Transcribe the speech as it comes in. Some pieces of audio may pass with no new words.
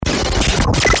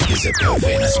Zip Code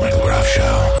Famous Michael Groff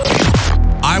Show.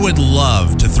 I would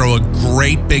love to throw a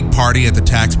great big party at the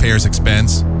taxpayer's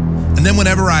expense. And then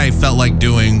whenever I felt like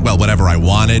doing, well, whatever I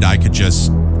wanted, I could just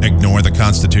ignore the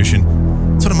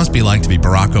Constitution. That's what it must be like to be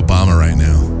Barack Obama right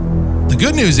now. The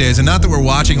good news is, and not that we're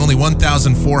watching, only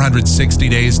 1,460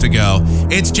 days to go.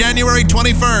 It's January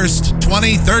 21st,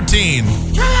 2013.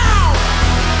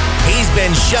 He's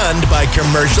been shunned by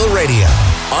commercial radio,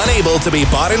 unable to be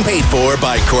bought and paid for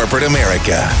by corporate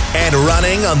America, and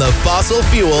running on the fossil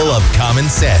fuel of common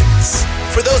sense.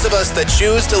 For those of us that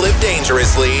choose to live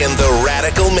dangerously in the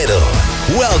radical middle,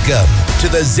 welcome to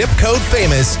the Zip Code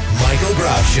Famous Michael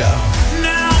Groff Show.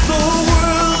 Now the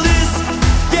world is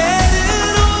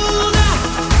getting older.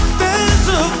 There's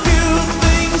a few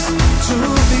things to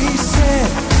be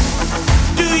said.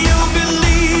 Do you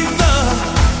believe the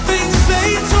things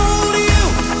they told you?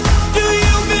 Do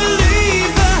you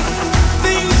believe the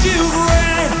things you've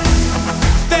read?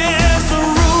 There's a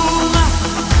room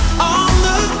on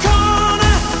the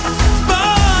corner,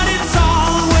 but it's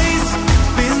always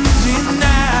been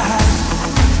denied.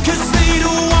 'Cause they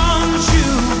don't want you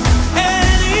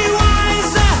any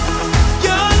wiser.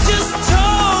 You're just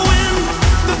towing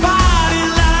the party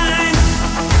line.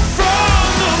 From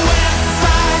the west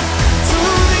side to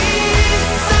the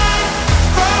east side,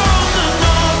 from the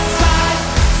north side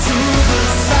to the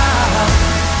south.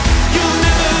 You'll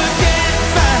never get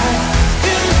back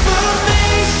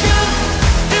information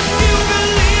if you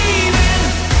believe in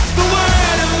the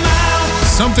word of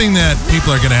mouth. Something that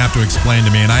people are going to have to explain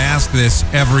to me, and I ask this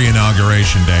every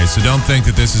inauguration day, so don't think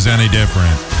that this is any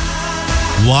different.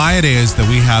 Why it is that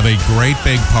we have a great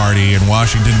big party in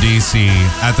Washington, D.C.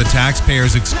 at the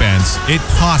taxpayer's expense. It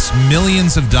costs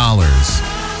millions of dollars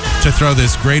to throw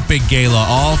this great big gala,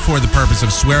 all for the purpose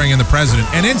of swearing in the president.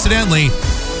 And incidentally,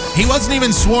 he wasn't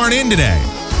even sworn in today.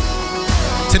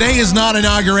 Today is not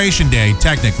Inauguration Day,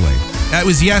 technically. That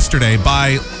was yesterday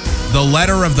by the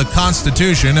letter of the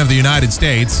Constitution of the United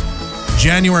States.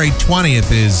 January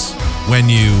 20th is when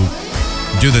you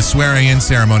do the swearing-in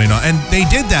ceremony. And they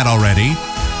did that already.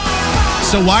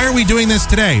 So why are we doing this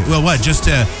today? Well, what, just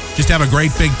to have a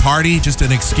great big party? Just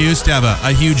an excuse to have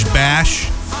a huge bash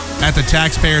at the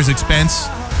taxpayer's expense?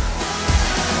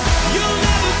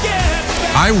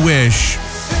 I wish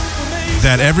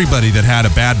that everybody that had a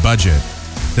bad budget,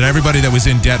 that everybody that was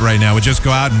in debt right now would just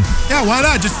go out and, yeah, why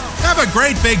not? Just have a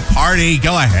great big party.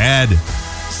 Go ahead.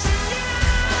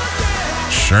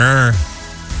 Sure.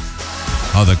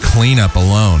 Oh, the cleanup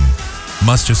alone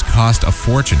must just cost a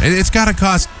fortune. It's got to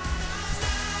cost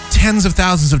tens of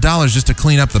thousands of dollars just to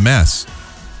clean up the mess.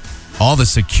 All the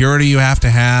security you have to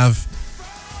have.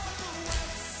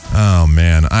 Oh,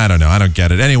 man. I don't know. I don't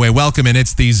get it. Anyway, welcome in.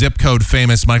 It's the Zip Code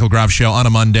Famous Michael Groff Show on a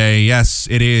Monday. Yes,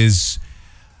 it is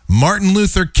Martin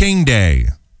Luther King Day,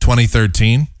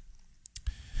 2013.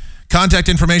 Contact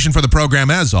information for the program,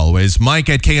 as always,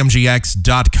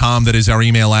 mike@kmgx.com. That is our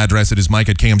email address. It is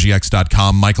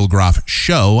mike@kmgx.com. Michael Groff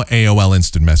Show, AOL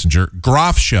Instant Messenger.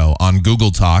 Groff Show on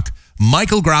Google Talk.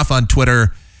 Michael Groff on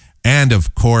Twitter. And,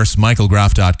 of course,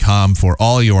 michaelgroff.com for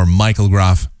all your Michael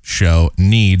Groff Show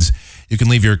needs. You can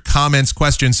leave your comments,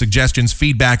 questions, suggestions,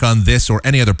 feedback on this or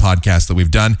any other podcast that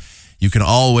we've done. You can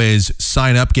always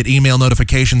sign up, get email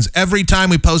notifications every time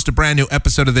we post a brand new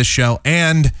episode of this show.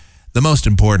 And the most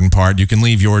important part, you can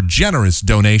leave your generous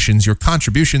donations, your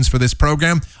contributions for this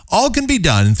program. All can be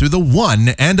done through the one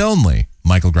and only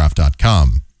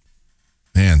michaelgroff.com.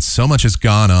 Man, so much has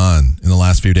gone on in the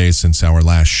last few days since our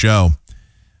last show.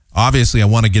 Obviously, I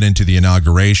want to get into the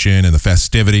inauguration and the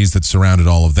festivities that surrounded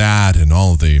all of that and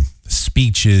all of the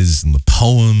speeches and the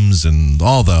poems and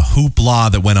all the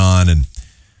hoopla that went on. And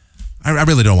I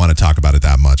really don't want to talk about it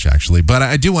that much, actually, but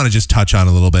I do want to just touch on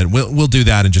a little bit. We'll do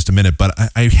that in just a minute, but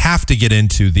I have to get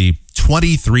into the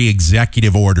 23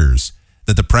 executive orders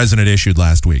that the president issued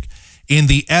last week in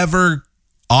the ever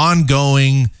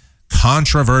ongoing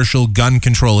controversial gun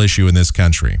control issue in this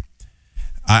country.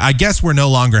 I guess we're no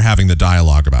longer having the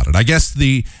dialogue about it. I guess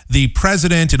the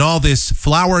president and all this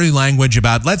flowery language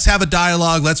about let's have a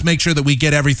dialogue, let's make sure that we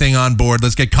get everything on board,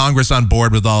 let's get Congress on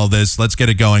board with all of this, let's get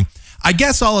it going. I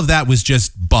guess all of that was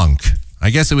just bunk.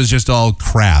 I guess it was just all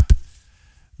crap.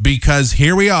 Because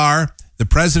here we are. The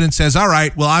president says, all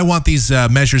right, well, I want these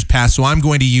measures passed, so I'm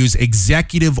going to use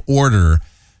executive order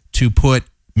to put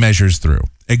measures through.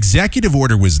 Executive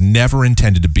order was never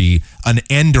intended to be an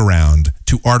end around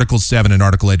to Article 7 and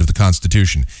Article 8 of the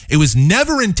Constitution. It was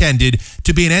never intended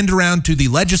to be an end around to the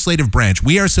legislative branch.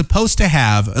 We are supposed to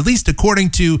have, at least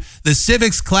according to the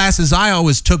civics classes I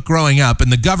always took growing up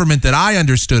and the government that I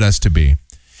understood us to be,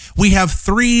 we have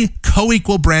three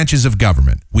co-equal branches of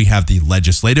government. We have the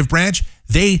legislative branch.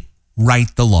 They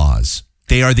write the laws.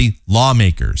 They are the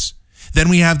lawmakers. Then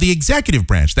we have the executive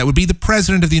branch. That would be the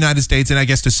president of the United States, and I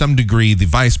guess to some degree the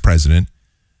vice president.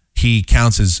 He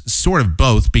counts as sort of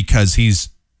both because he's,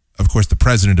 of course, the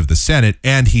president of the Senate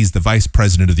and he's the vice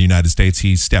president of the United States.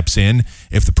 He steps in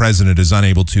if the president is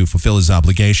unable to fulfill his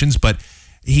obligations, but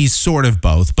he's sort of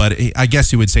both. But I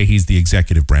guess you would say he's the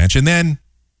executive branch. And then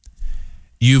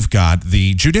you've got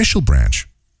the judicial branch.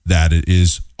 That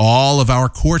is all of our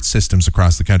court systems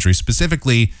across the country,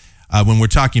 specifically when we're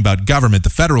talking about government, the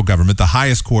federal government, the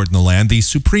highest court in the land, the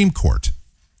Supreme Court.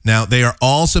 Now, they are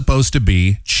all supposed to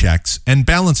be checks and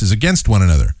balances against one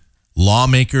another.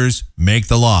 Lawmakers make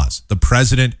the laws. The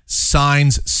president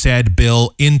signs said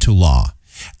bill into law.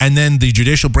 And then the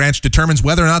judicial branch determines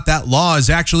whether or not that law is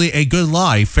actually a good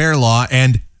law, a fair law,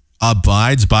 and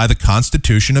abides by the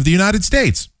Constitution of the United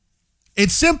States.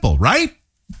 It's simple, right?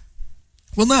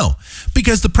 Well, no,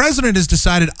 because the president has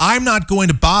decided I'm not going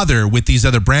to bother with these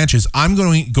other branches. I'm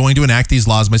going to enact these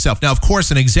laws myself. Now, of course,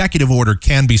 an executive order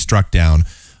can be struck down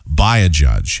by a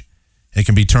judge. It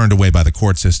can be turned away by the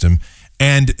court system.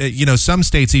 And, some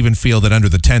states even feel that under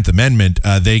the 10th Amendment,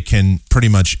 they can pretty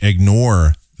much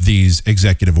ignore these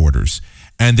executive orders.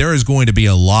 And there is going to be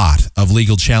a lot of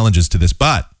legal challenges to this.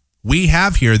 But we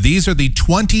have here, these are the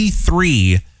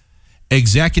 23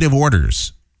 executive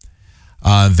orders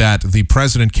that the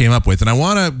president came up with. And I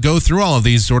want to go through all of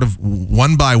these sort of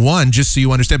one by one, just so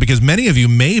you understand, because many of you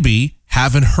maybe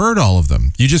haven't heard all of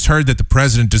them. You just heard that the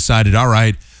president decided, all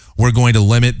right, we're going to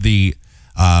limit the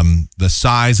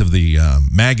size of the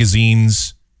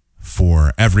magazines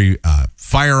for every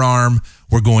firearm.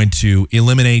 We're going to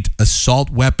eliminate assault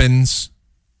weapons.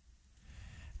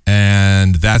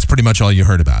 And that's pretty much all you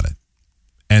heard about it.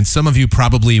 And some of you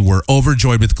probably were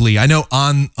overjoyed with glee. I know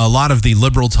on a lot of the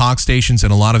liberal talk stations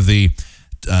and a lot of the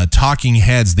talking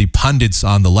heads, the pundits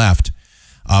on the left,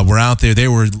 were out there. They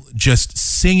were just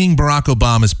singing Barack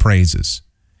Obama's praises.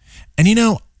 And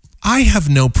I have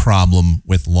no problem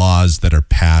with laws that are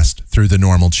passed through the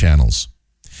normal channels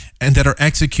and that are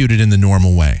executed in the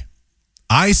normal way.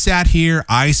 I sat here,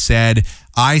 I said,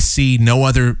 I see no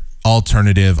other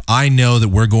alternative. I know that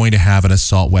we're going to have an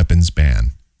assault weapons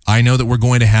ban. I know that we're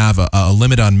going to have a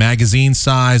limit on magazine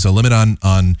size, a limit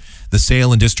on the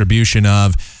sale and distribution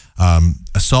of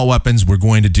assault weapons. We're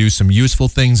going to do some useful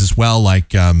things as well,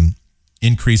 like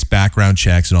increased background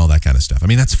checks and all that kind of stuff. I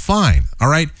mean, that's fine. All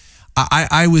right.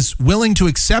 I was willing to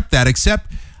accept that,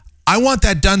 except I want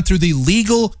that done through the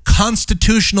legal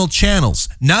constitutional channels,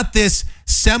 not this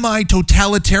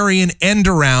semi-totalitarian end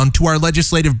around to our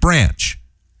legislative branch.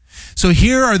 So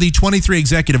here are the 23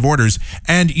 executive orders,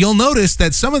 and you'll notice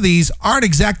that some of these aren't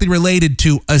exactly related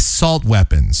to assault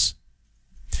weapons.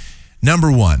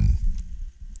 Number 1,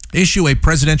 issue a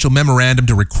presidential memorandum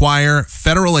to require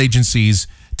federal agencies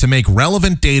to make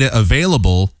relevant data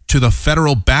available to the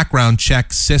federal background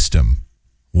check system.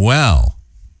 Well,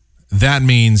 that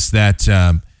means that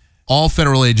all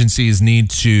federal agencies need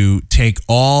to take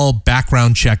all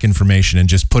background check information and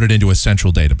just put it into a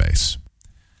central database.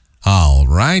 All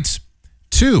right.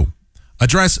 2,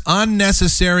 address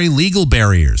unnecessary legal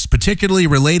barriers, particularly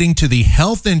relating to the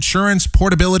Health Insurance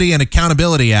Portability and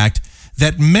Accountability Act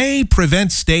that may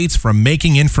prevent states from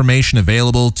making information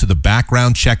available to the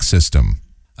background check system.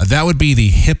 That would be the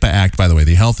HIPAA Act, by the way,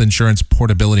 the Health Insurance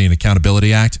Portability and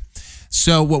Accountability Act.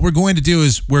 So what we're going to do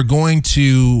is we're going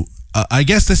to, I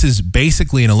guess this is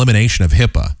basically an elimination of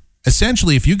HIPAA.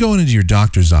 Essentially, if you go into your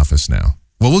doctor's office now,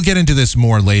 well, we'll get into this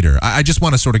more later. I just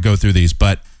want to sort of go through these,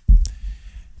 but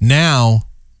now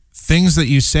things that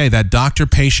you say, that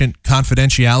doctor-patient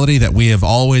confidentiality that we have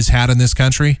always had in this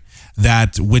country,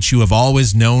 that which you have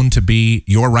always known to be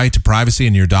your right to privacy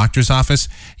in your doctor's office,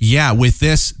 yeah, with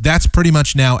this, that's pretty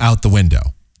much now out the window.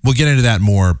 We'll get into that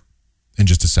more in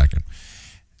just a second.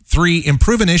 3,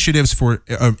 improve incentives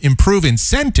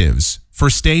for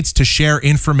states to share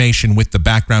information with the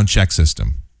background check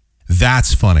system.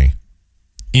 That's funny.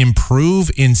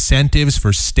 Improve incentives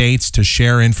for states to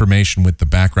share information with the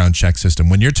background check system.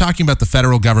 When you're talking about the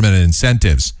federal government and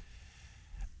incentives,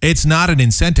 it's not an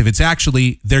incentive. It's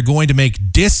actually, they're going to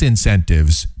make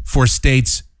disincentives for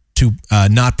states to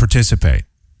not participate.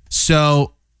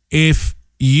 So if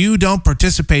you don't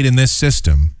participate in this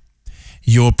system,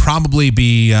 you'll probably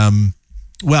be,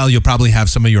 you'll probably have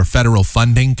some of your federal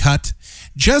funding cut.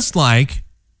 Just like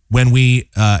when we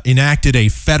enacted a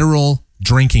federal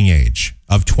drinking age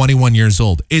of 21 years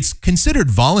old. It's considered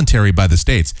voluntary by the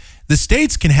states. The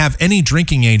states can have any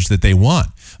drinking age that they want,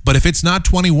 but if it's not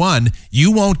 21,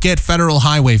 you won't get federal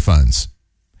highway funds.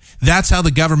 That's how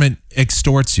the government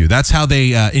extorts you. That's how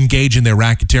they engage in their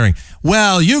racketeering.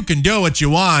 Well, you can do what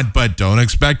you want, but don't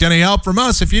expect any help from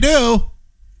us if you do.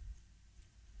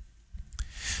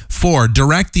 4,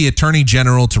 direct the Attorney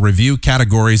General to review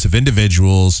categories of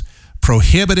individuals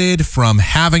prohibited from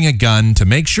having a gun to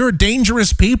make sure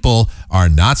dangerous people are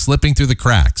not slipping through the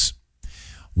cracks.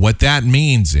 What that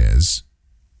means is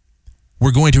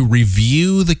we're going to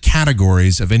review the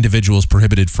categories of individuals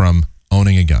prohibited from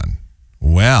owning a gun.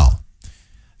 Well,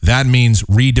 that means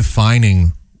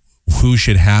redefining who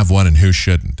should have one and who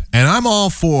shouldn't. And I'm all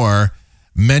for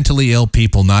mentally ill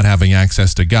people not having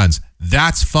access to guns.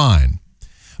 That's fine.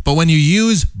 But when you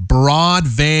use broad,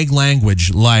 vague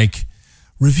language like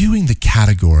reviewing the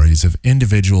categories of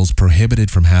individuals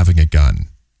prohibited from having a gun,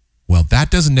 well,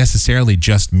 that doesn't necessarily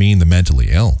just mean the mentally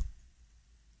ill.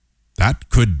 That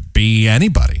could be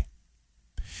anybody.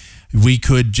 We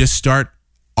could just start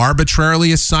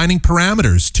arbitrarily assigning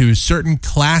parameters to certain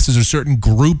classes or certain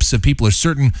groups of people or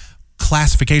certain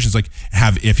classifications. Like,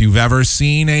 if you've ever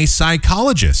seen a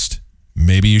psychologist,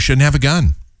 maybe you shouldn't have a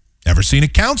gun. Ever seen a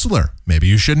counselor? Maybe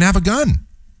you shouldn't have a gun.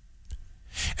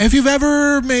 If you've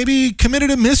ever maybe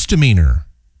committed a misdemeanor,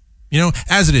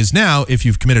 as it is now, if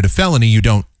you've committed a felony,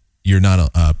 you're not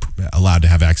allowed to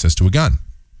have access to a gun.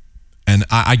 And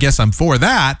I guess I'm for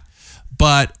that.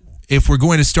 But if we're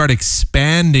going to start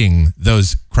expanding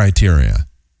those criteria,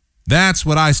 that's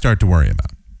what I start to worry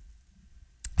about.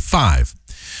 5,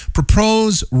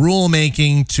 propose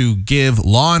rulemaking to give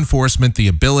law enforcement the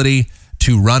ability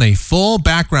to run a full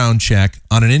background check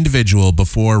on an individual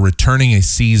before returning a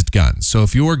seized gun. So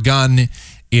if your gun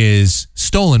is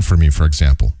stolen from you, for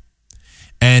example,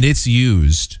 and it's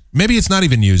used, maybe it's not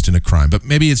even used in a crime, but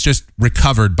maybe it's just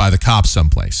recovered by the cops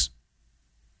someplace.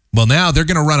 Well, now they're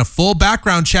going to run a full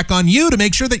background check on you to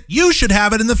make sure that you should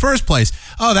have it in the first place.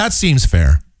 Oh, that seems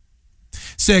fair.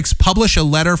 6, publish a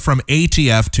letter from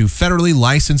ATF to federally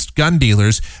licensed gun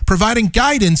dealers providing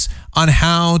guidance on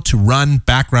how to run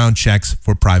background checks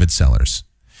for private sellers.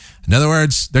 In other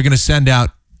words, they're going to send out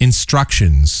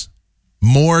instructions,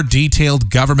 more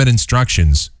detailed government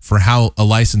instructions for how a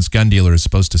licensed gun dealer is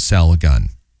supposed to sell a gun.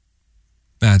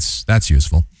 That's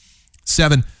useful.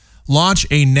 7, launch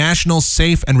a national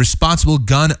safe and responsible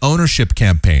gun ownership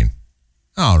campaign.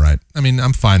 All right. I mean,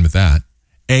 I'm fine with that.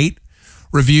 8,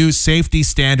 review safety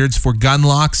standards for gun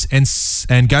locks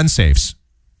and gun safes.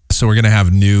 So we're going to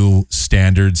have new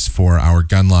standards for our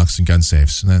gun locks and gun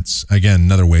safes. And that's, again,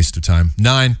 another waste of time.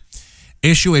 9,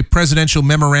 issue a presidential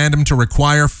memorandum to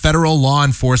require federal law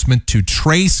enforcement to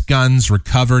trace guns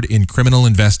recovered in criminal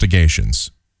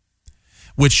investigations,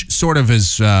 which sort of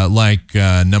is like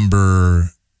number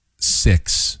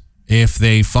 6. If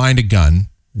they find a gun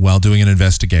while doing an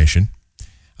investigation,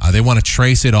 they want to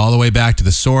trace it all the way back to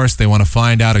the source. They want to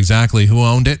find out exactly who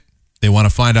owned it. They want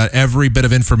to find out every bit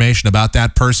of information about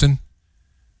that person.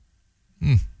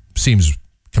 Seems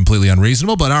completely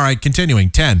unreasonable, but all right, continuing.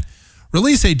 10,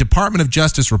 release a Department of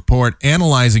Justice report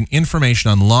analyzing information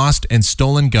on lost and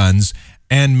stolen guns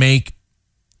and make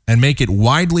it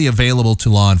widely available to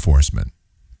law enforcement.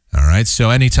 All right,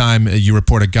 so anytime you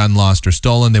report a gun lost or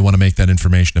stolen, they want to make that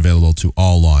information available to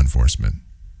all law enforcement.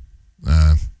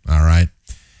 All right.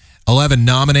 11,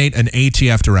 nominate an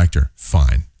ATF director.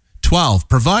 Fine. 12,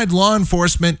 provide law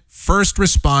enforcement, first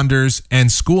responders,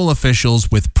 and school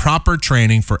officials with proper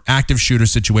training for active shooter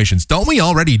situations. Don't we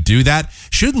already do that?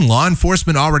 Shouldn't law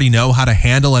enforcement already know how to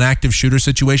handle an active shooter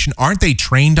situation? Aren't they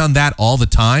trained on that all the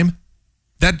time?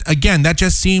 That, again, that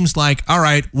just seems like, all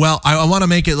right, well, I want to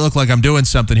make it look like I'm doing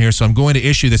something here, so I'm going to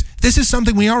issue this. This is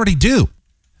something we already do.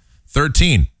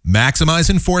 13, maximize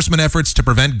enforcement efforts to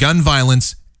prevent gun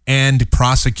violence and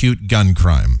prosecute gun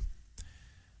crime.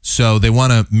 So they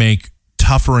want to make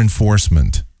tougher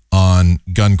enforcement on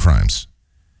gun crimes.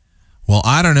 Well,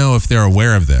 I don't know if they're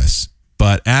aware of this,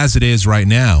 but as it is right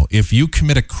now, if you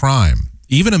commit a crime,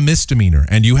 even a misdemeanor,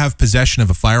 and you have possession of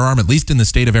a firearm, at least in the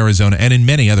state of Arizona and in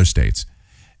many other states,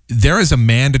 there is a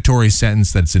mandatory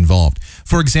sentence that's involved.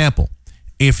 For example,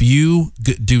 if you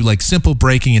do like simple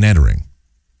breaking and entering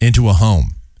into a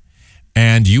home,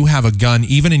 and you have a gun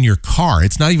even in your car,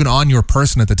 it's not even on your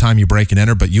person at the time you break and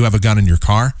enter, but you have a gun in your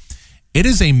car, it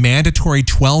is a mandatory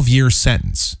 12-year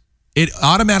sentence. It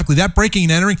automatically, that breaking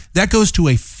and entering, that goes to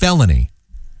a felony.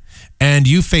 And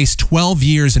you face 12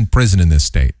 years in prison in this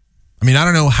state. I mean, I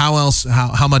don't know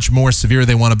how much more severe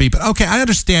they want to be, but okay, I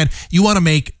understand you want to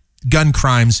make gun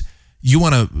crimes, you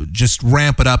want to just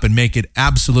ramp it up and make it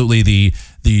absolutely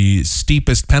the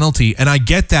steepest penalty. And I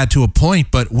get that to a point,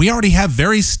 but we already have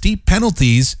very steep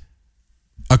penalties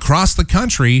across the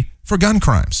country for gun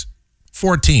crimes.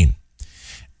 14,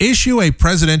 issue a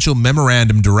presidential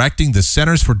memorandum directing the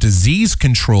Centers for Disease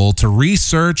Control to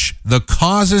research the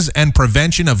causes and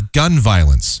prevention of gun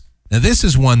violence. Now, this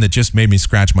is one that just made me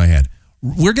scratch my head.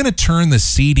 We're going to turn the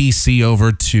CDC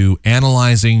over to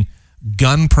analyzing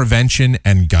gun prevention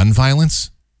and gun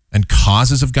violence and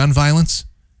causes of gun violence.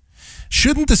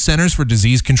 Shouldn't the Centers for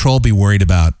Disease Control be worried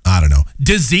about, I don't know,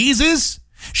 diseases?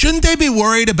 Shouldn't they be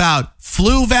worried about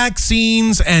flu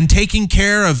vaccines and taking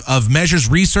care of measures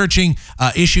researching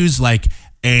issues like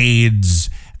AIDS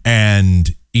and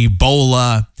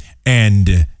Ebola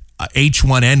and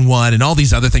H1N1 and all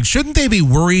these other things? Shouldn't they be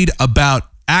worried about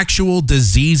actual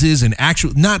diseases and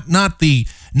actual not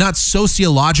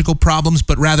sociological problems,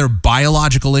 but rather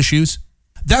biological issues?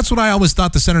 That's what I always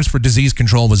thought the Centers for Disease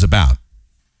Control was about.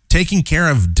 Taking care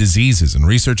of diseases and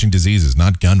researching diseases,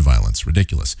 not gun violence.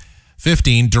 Ridiculous.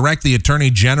 15, direct the Attorney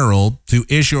General to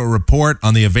issue a report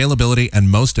on the availability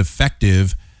and most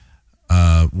effective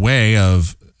way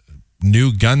of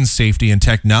new gun safety and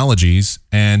technologies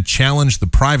and challenge the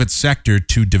private sector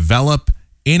to develop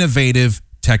innovative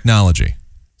technology.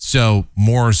 So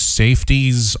more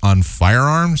safeties on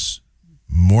firearms,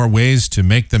 more ways to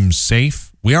make them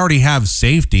safe. We already have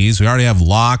safeties. We already have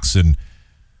locks and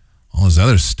all this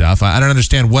other stuff. I don't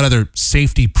understand what other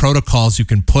safety protocols you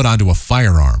can put onto a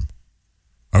firearm.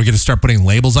 Are we going to start putting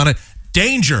labels on it?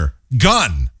 Danger,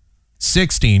 gun.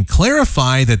 16,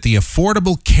 clarify that the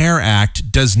Affordable Care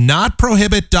Act does not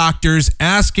prohibit doctors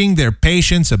asking their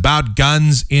patients about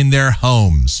guns in their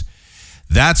homes.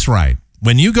 That's right.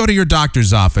 When you go to your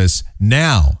doctor's office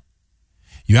now,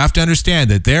 you have to understand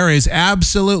that there is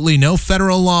absolutely no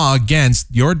federal law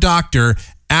against your doctor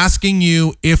asking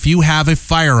you if you have a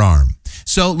firearm.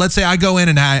 So let's say I go in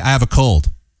and I have a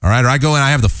cold, all right? Or I go in,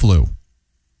 I have the flu,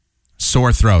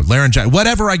 sore throat, laryngitis,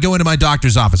 whatever I go into my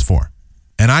doctor's office for.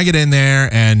 And I get in there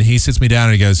and he sits me down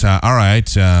and he goes, all right,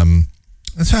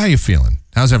 that's how you feeling?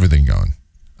 How's everything going?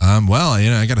 Well,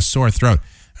 I got a sore throat.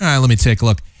 All right, let me take a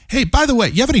look. Hey, by the way,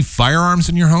 you have any firearms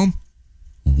in your home?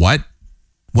 What?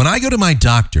 When I go to my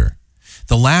doctor,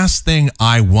 the last thing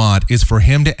I want is for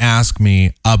him to ask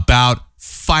me about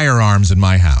firearms in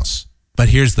my house. But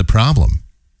here's the problem.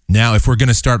 Now, if we're going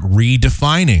to start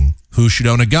redefining who should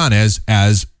own a gun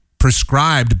as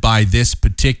prescribed by this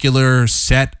particular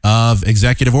set of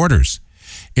executive orders,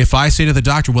 if I say to the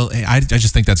doctor, well, I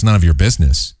just think that's none of your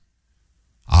business,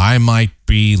 I might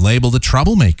be labeled a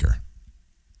troublemaker.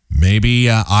 Maybe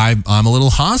I'm a little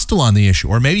hostile on the issue.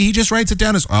 Or maybe he just writes it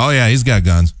down as, oh, yeah, he's got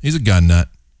guns. He's a gun nut.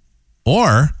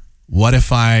 Or what if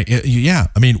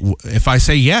if I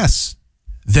say yes,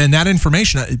 then that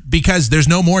information, because there's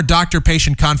no more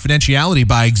doctor-patient confidentiality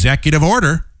by executive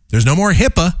order, there's no more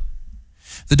HIPAA,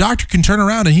 the doctor can turn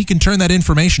around and he can turn that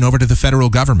information over to the federal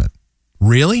government.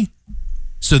 Really?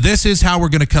 So this is how we're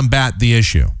going to combat the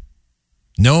issue.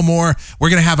 No more, we're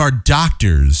going to have our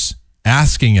doctors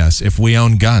asking us if we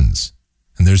own guns.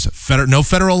 And there's no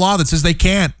federal law that says they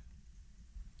can't.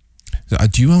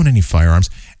 Do you own any firearms?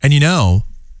 And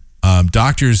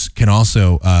doctors can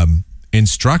also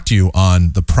instruct you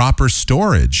on the proper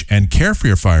storage and care for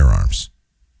your firearms.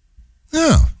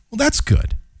 Oh, well, that's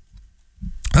good.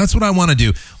 That's what I want to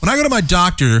do. When I go to my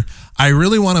doctor, I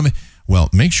really want to,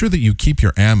 make sure that you keep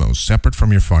your ammo separate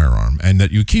from your firearm and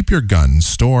that you keep your gun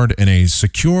stored in a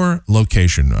secure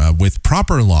location with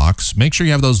proper locks. Make sure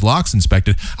you have those locks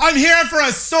inspected. I'm here for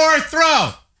a sore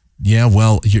throat. Yeah,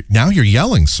 well, now you're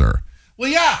yelling, sir. Well,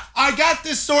 yeah, I got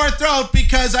this sore throat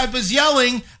because I was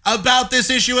yelling about this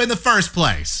issue in the first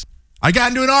place. I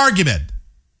got into an argument.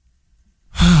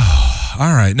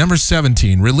 All right, number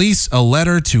 17, release a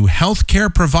letter to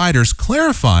healthcare providers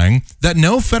clarifying that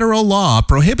no federal law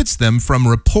prohibits them from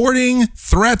reporting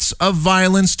threats of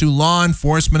violence to law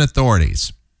enforcement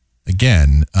authorities.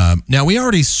 Again, now we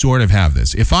already sort of have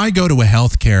this. If I go to a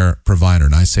healthcare provider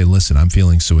and I say, listen, I'm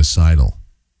feeling suicidal,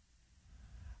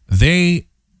 they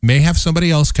may have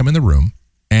somebody else come in the room,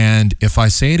 and if I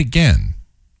say it again,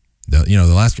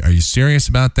 they'll ask, are you serious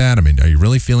about that? I mean, are you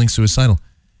really feeling suicidal?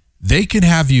 They could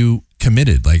have you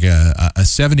committed, like a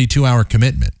 72-hour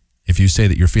commitment, if you say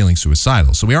that you're feeling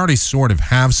suicidal. So we already sort of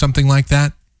have something like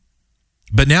that.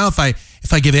 But now if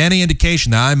I give any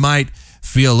indication that I might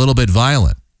feel a little bit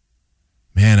violent,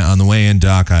 man, on the way in,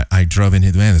 Doc, I drove in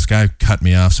here. Man, this guy cut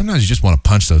me off. Sometimes you just want to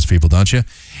punch those people, don't you?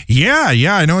 Yeah,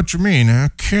 I know what you mean.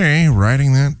 Okay,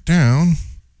 writing that down.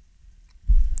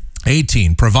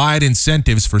 18, provide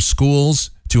incentives for schools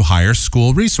to hire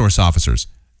school resource officers.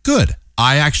 Good.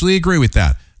 I actually agree with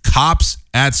that. Cops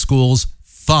at schools,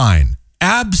 fine.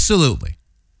 Absolutely.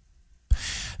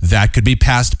 That could be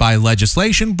passed by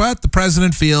legislation, but the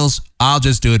president feels, I'll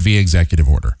just do it via executive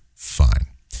order. Fine.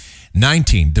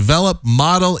 19, develop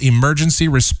model emergency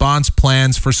response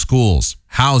plans for schools,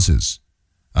 houses,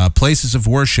 places of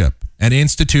worship, and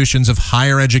institutions of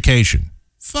higher education.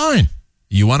 Fine.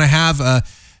 You want to have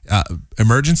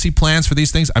emergency plans for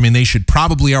these things? I mean, they should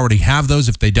probably already have those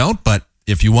if they don't, but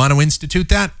if you want to institute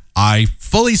that, I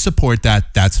fully support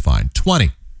that. That's fine.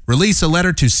 20, release a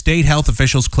letter to state health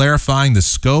officials clarifying the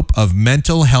scope of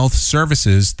mental health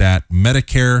services that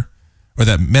Medicare or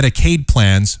that Medicaid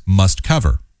plans must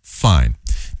cover. Fine.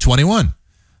 21,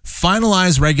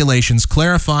 finalize regulations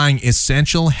clarifying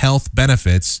essential health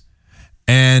benefits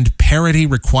and parity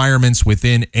requirements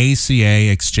within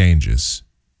ACA exchanges.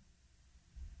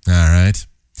 All right.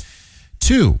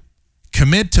 2,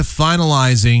 commit to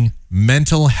finalizing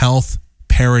mental health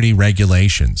parity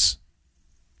regulations.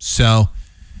 So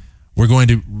we're going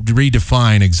to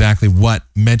redefine exactly what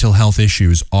mental health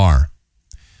issues are.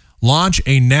 Launch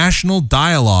a national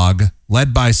dialogue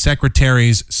led by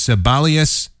Secretaries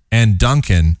Sebelius and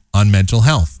Duncan on mental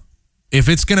health. If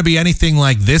it's going to be anything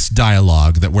like this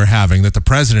dialogue that we're having, that the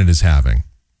president is having,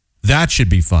 that should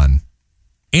be fun.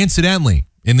 Incidentally,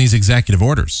 in these executive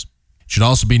orders, it should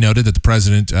also be noted that the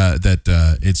president,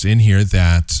 it's in here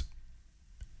that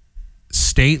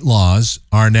state laws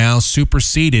are now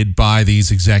superseded by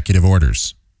these executive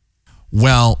orders.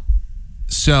 Well,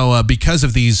 so because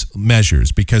of these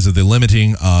measures, because of the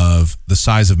limiting of the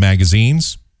size of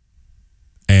magazines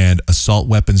and assault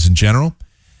weapons in general,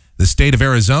 the state of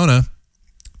Arizona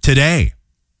today,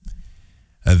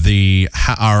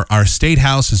 our state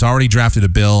house has already drafted a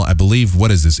bill. I believe,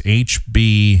 what is this,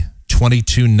 HB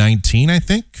 2219, I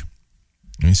think?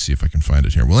 Let me see if I can find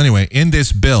it here. Well, anyway, in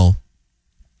this bill,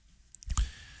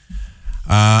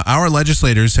 our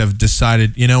legislators have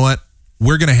decided, you know what?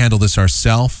 We're going to handle this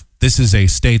ourselves. This is a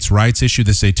states' rights issue.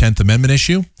 This is a 10th Amendment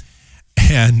issue.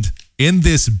 And in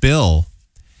this bill,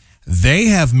 they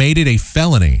have made it a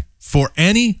felony for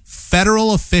any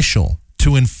federal official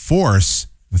to enforce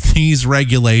these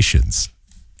regulations.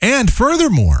 And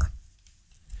furthermore,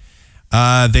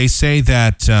 they say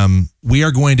that we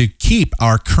are going to keep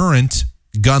our current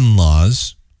gun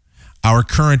laws, our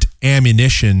current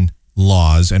ammunition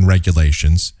laws and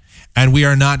regulations, and we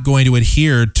are not going to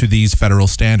adhere to these federal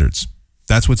standards.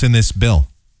 That's what's in this bill,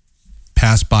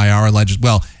 passed by our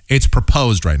well, it's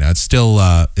proposed right now. It's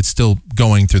still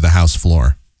going through the House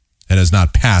floor. It has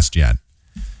not passed yet.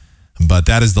 But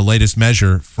that is the latest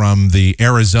measure from the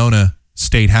Arizona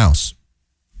State House.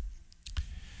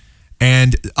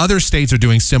 And other states are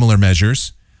doing similar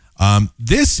measures.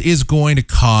 This is going to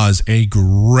cause a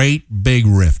great big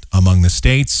rift among the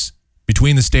states,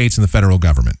 between the states and the federal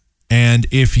government. And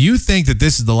if you think that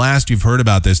this is the last you've heard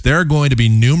about this, there are going to be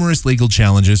numerous legal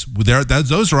challenges.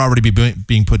 Those are already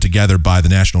being put together by the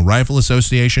National Rifle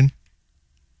Association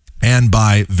and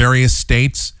by various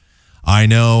states. I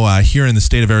know here in the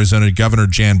state of Arizona, Governor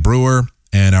Jan Brewer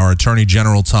and our Attorney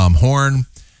General Tom Horn,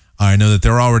 I know that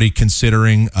they're already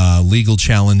considering a legal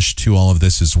challenge to all of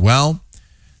this as well.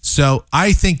 So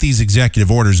I think these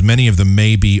executive orders, many of them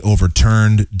may be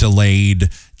overturned, delayed,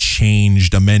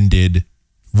 changed, amended,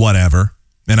 whatever.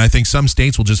 And I think some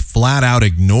states will just flat out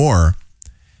ignore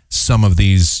some of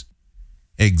these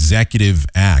executive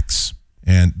acts.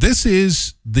 And this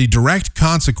is the direct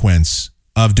consequence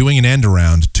of doing an end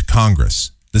around to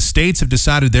Congress. The states have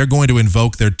decided they're going to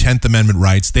invoke their 10th Amendment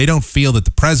rights. They don't feel that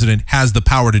the president has the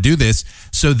power to do this.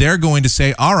 So they're going to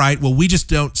say, all right, well, we just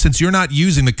don't, since you're not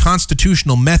using the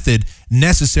constitutional method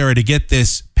necessary to get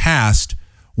this passed,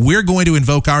 we're going to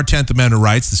invoke our 10th Amendment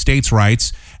rights, the states'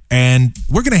 rights, and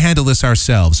we're going to handle this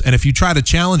ourselves. And if you try to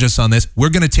challenge us on this, we're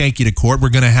going to take you to court. We're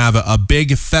going to have a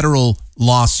big federal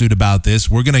lawsuit about this.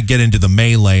 We're going to get into the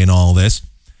melee and all this.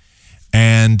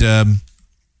 And,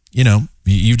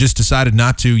 you just decided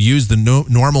not to use the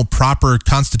normal, proper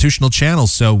constitutional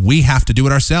channels, so we have to do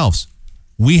it ourselves.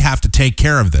 We have to take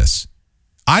care of this.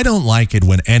 I don't like it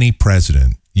when any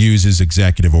president uses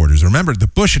executive orders. Remember, the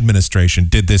Bush administration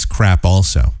did this crap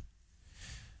also.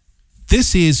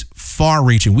 This is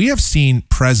far-reaching. We have seen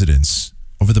presidents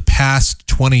over the past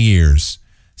 20 years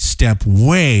step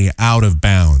way out of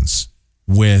bounds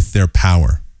with their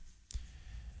power.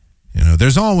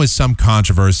 There's always some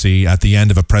controversy at the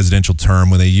end of a presidential term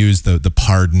when they use the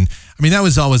pardon. I mean, that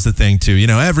was always the thing, too.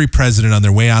 Every president on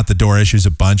their way out the door issues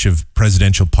a bunch of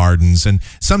presidential pardons, and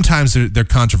sometimes they're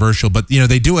controversial, but,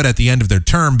 they do it at the end of their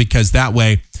term because that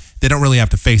way they don't really have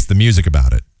to face the music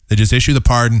about it. They just issue the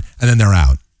pardon, and then they're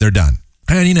out. They're done.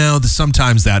 And,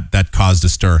 sometimes that caused a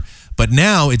stir. But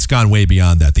now it's gone way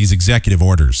beyond that. These executive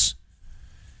orders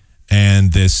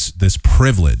and this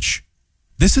privilege.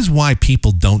 This is why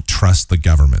people don't trust the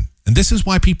government. And this is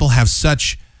why people have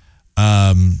such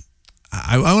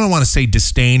I don't want to say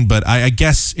disdain, but I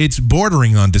guess it's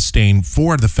bordering on disdain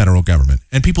for the federal government.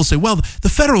 And people say, well, the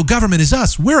federal government is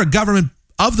us. We're a government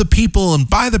of the people and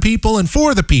by the people and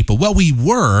for the people. Well, we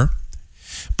were,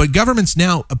 but governments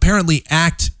now apparently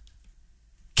act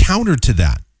counter to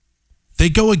that. They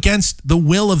go against the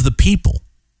will of the people.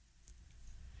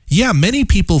 Yeah, many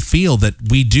people feel that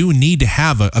we do need to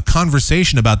have a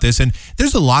conversation about this. And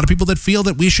there's a lot of people that feel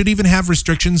that we should even have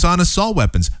restrictions on assault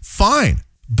weapons. Fine.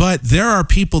 But there are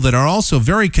people that are also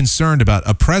very concerned about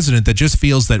a president that just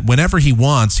feels that whenever he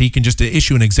wants, he can just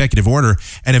issue an executive order.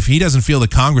 And if he doesn't feel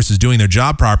that Congress is doing their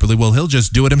job properly, well, he'll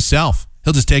just do it himself.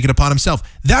 He'll just take it upon himself.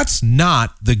 That's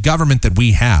not the government that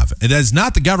we have. It is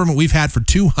not the government we've had for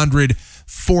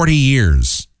 240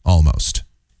 years almost.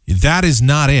 That is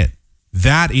not it.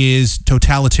 That is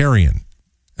totalitarian.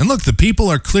 And look, the people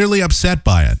are clearly upset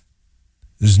by it.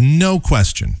 There's no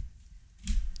question.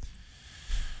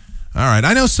 All right,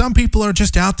 I know some people are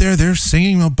just out there, they're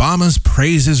singing Obama's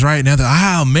praises right now.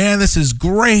 Oh, man, this is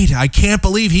great. I can't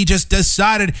believe he just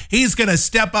decided he's going to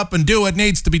step up and do what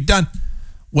needs to be done.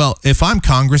 Well, if I'm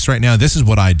Congress right now, this is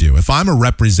what I do. If I'm a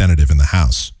representative in the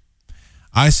House,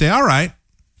 I say, all right,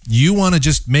 you want to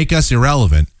just make us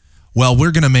irrelevant. Well,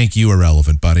 we're going to make you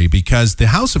irrelevant, buddy, because the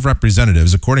House of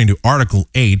Representatives, according to Article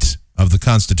 8 of the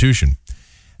Constitution,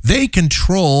 they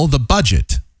control the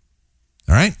budget.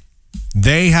 All right?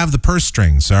 They have the purse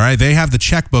strings, all right? They have the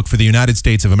checkbook for the United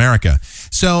States of America.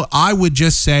 So I would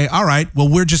just say, all right, well,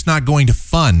 we're just not going to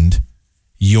fund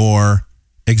your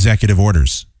executive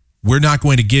orders. We're not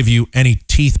going to give you any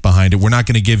teeth behind it. We're not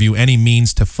going to give you any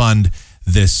means to fund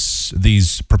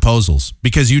these proposals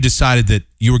because you decided that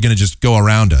you were going to just go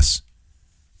around us.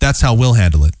 That's how we'll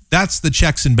handle it. That's the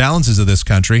checks and balances of this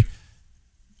country.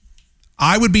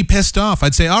 I would be pissed off.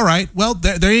 I'd say, all right, well,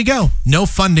 there you go. No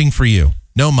funding for you.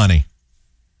 No money.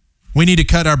 We need to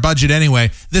cut our budget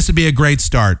anyway. This would be a great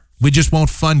start. We just won't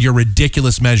fund your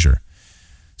ridiculous measure.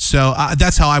 So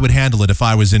that's how I would handle it if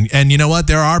I was in. And you know what?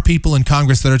 There are people in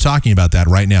Congress that are talking about that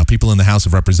right now, people in the House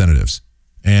of Representatives.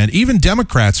 And even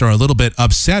Democrats are a little bit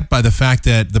upset by the fact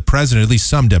that the president, at least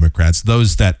some Democrats,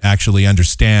 those that actually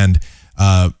understand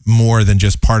more than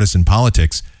just partisan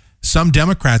politics, some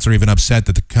Democrats are even upset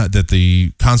that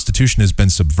the Constitution has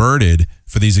been subverted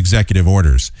for these executive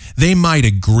orders. They might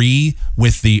agree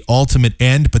with the ultimate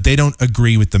end, but they don't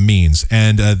agree with the means.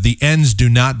 And the ends do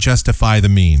not justify the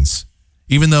means.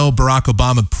 Even though Barack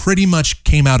Obama pretty much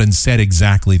came out and said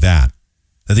exactly that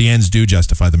the ends do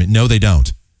justify the means. No, they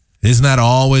don't. Isn't that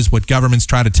always what governments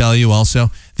try to tell you also?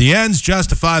 The ends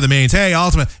justify the means. Hey,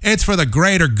 ultimate, it's for the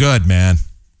greater good, man.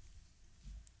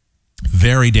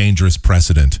 Very dangerous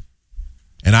precedent.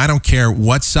 And I don't care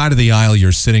what side of the aisle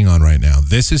you're sitting on right now.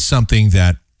 This is something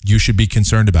that you should be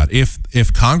concerned about.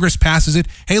 If Congress passes it,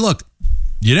 hey, look,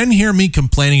 you didn't hear me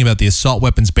complaining about the assault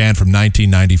weapons ban from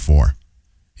 1994.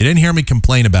 You didn't hear me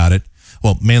complain about it.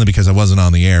 Well, mainly because I wasn't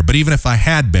on the air. But even if I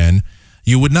had been,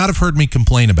 you would not have heard me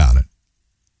complain about it.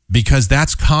 Because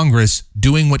that's Congress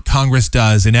doing what Congress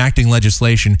does, enacting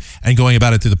legislation and going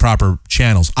about it through the proper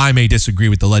channels. I may disagree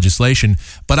with the legislation,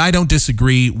 but I don't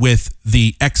disagree with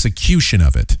the execution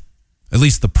of it, at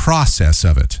least the process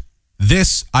of it.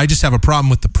 This, I just have a problem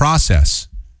with the process.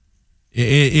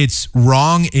 It's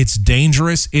wrong, it's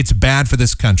dangerous, it's bad for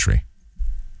this country.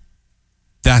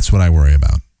 That's what I worry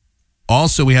about.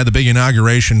 Also, we had the big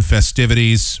inauguration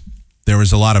festivities. There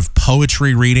was a lot of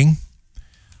poetry reading.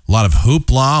 A lot of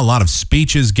hoopla, a lot of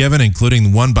speeches given,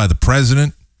 including one by the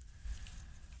president.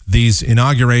 These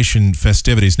inauguration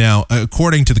festivities. Now,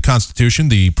 according to the Constitution,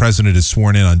 the president is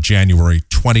sworn in on January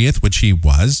 20th, which he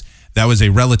was. That was a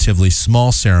relatively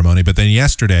small ceremony. But then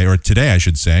yesterday, or today, I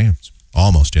should say, it's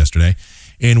almost yesterday,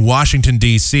 in Washington,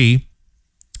 D.C.,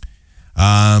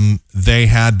 they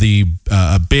had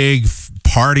a big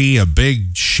party, a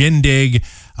big shindig.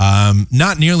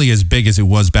 Not nearly as big as it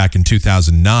was back in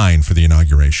 2009 for the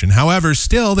inauguration. However,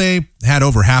 still, they had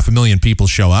over 500,000 people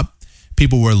show up.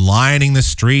 People were lining the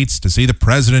streets to see the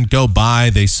president go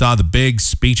by. They saw the big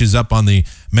speeches up on the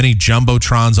many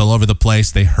jumbotrons all over the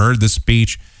place. They heard the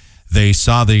speech. They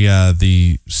saw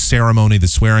the ceremony, the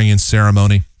swearing-in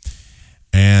ceremony.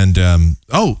 And,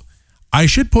 I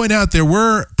should point out there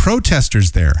were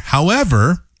protesters there.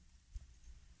 However,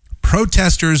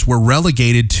 protesters were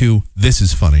relegated to, this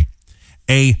is funny,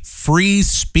 a free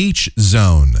speech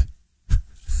zone.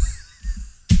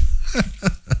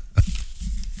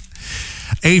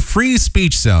 A free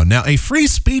speech zone. Now, a free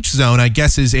speech zone, I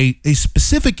guess, is a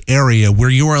specific area where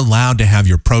you're allowed to have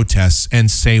your protests and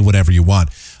say whatever you want.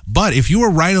 But if you were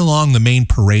right along the main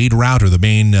parade route or the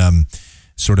main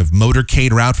sort of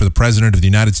motorcade route for the president of the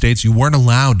United States, you weren't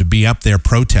allowed to be up there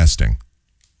protesting.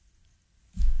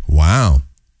 Wow.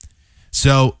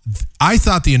 So I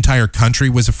thought the entire country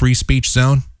was a free speech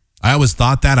zone. I always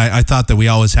thought that. I thought that we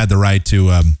always had the right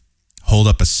to hold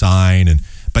up a sign.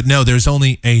 But no, there's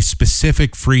only a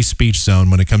specific free speech zone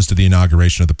when it comes to the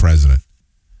inauguration of the president.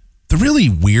 The really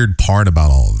weird part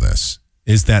about all of this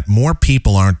is that more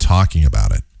people aren't talking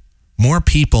about it. More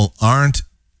people aren't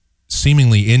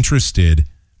seemingly interested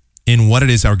in what it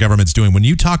is our government's doing. When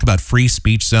you talk about free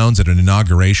speech zones at an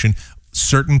inauguration,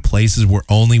 certain places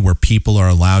where people are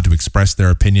allowed to express their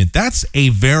opinion, that's a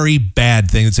very bad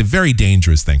thing. It's a very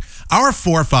dangerous thing. Our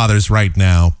forefathers right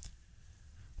now,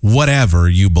 whatever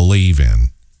you believe in,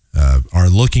 are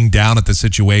looking down at the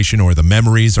situation, or the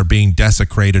memories are being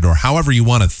desecrated, or however you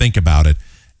want to think about it.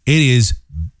 It is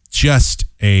just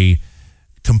a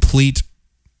complete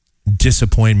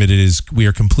disappointment. We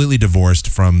are completely divorced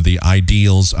from the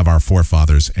ideals of our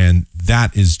forefathers, and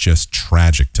that is just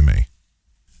tragic to me.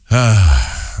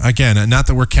 Again, not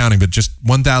that we're counting, but just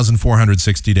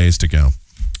 1,460 days to go. All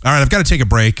right, I've got to take a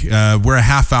break. We're a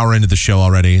half hour into the show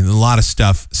already. A lot of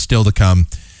stuff still to come.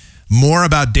 More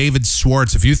about David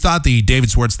Schwartz. If you thought the David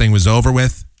Schwartz thing was over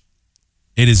with,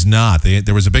 it is not.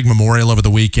 There was a big memorial over the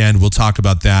weekend. We'll talk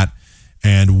about that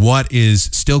and what is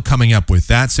still coming up with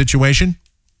that situation.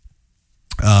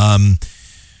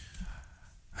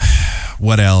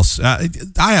 What else? I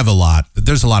have a lot.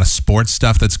 There's a lot of sports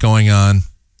stuff that's going on.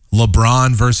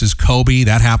 LeBron versus Kobe.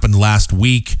 That happened last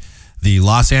week. The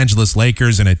Los Angeles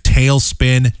Lakers in a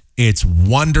tailspin. It's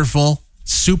wonderful.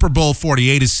 Super Bowl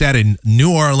 48 is set in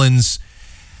New Orleans.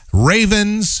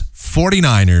 Ravens,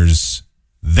 49ers.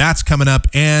 That's coming up.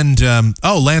 And,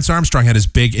 Lance Armstrong had his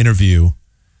big interview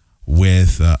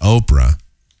with Oprah.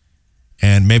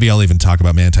 And maybe I'll even talk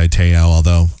about Manti Te'o,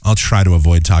 although I'll try to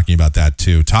avoid talking about that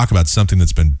too. Talk about something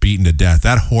that's been beaten to death.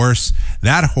 That horse,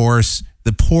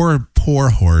 the poor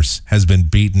horse has been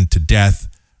beaten to death,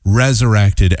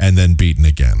 resurrected, and then beaten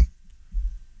again.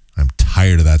 I'm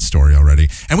tired of that story already.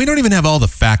 And we don't even have all the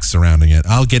facts surrounding it.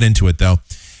 I'll get into it, though.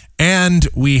 And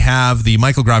we have the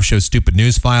Michael Groff Show Stupid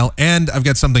News File. And I've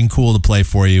got something cool to play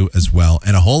for you as well.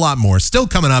 And a whole lot more still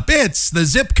coming up. It's the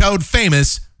Zip Code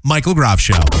Famous Michael Groff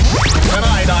Show.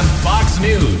 Tonight on Fox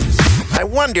News. I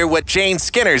wonder what Jane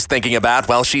Skinner's thinking about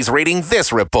while she's reading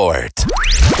this report.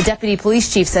 The deputy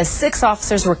police chief says 6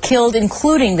 officers were killed,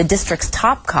 including the district's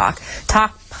top cop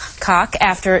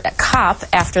after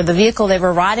the vehicle they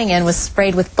were riding in was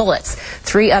sprayed with bullets.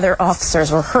 3 other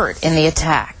officers were hurt in the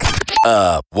attack.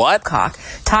 What?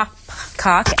 Top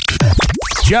cock.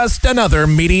 Just another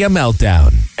media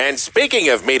meltdown. And speaking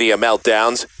of media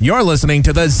meltdowns, you're listening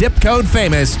to the Zip Code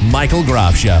Famous Michael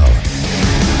Groff Show.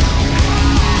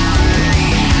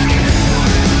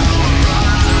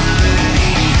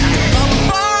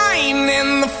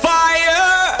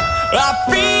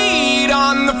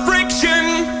 On the friction,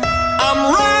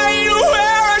 I'm right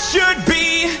where I should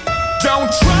be.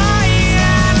 Don't try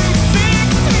and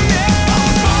fix me.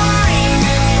 I'm fine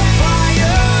in the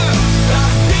fire. I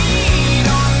feed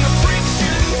on the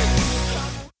friction.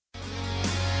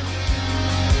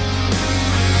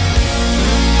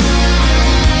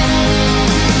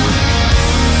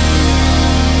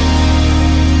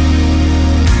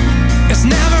 It's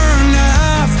never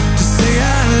enough to say I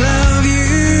love you.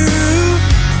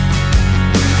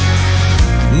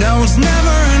 No, it's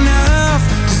never enough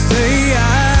to say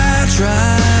I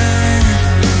tried.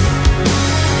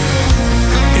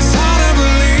 It's hard to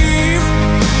believe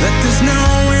that there's no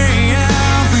way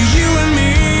out for you and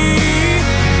me.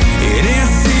 It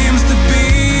seems to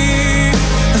be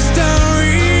the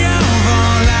story of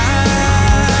our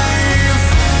life.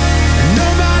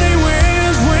 Nobody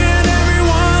wins when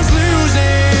everyone's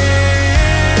losing.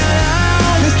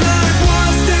 It's like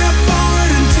 1 step forward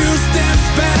and 2 steps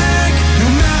back.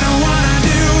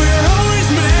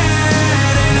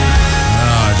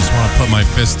 Put my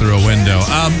fist through a window.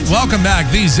 Welcome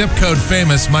back. The Zip Code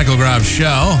Famous Michael Groff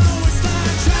Show.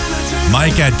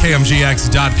 Mike at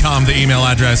KMGX.com, the email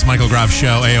address, Michael Groff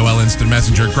Show, AOL Instant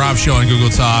Messenger, Groff Show on Google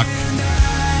Talk,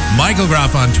 Michael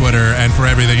Groff on Twitter, and for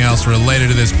everything else related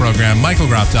to this program,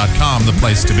 michaelgroff.com, the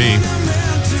place to be.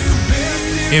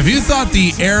 If you thought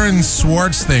the Aaron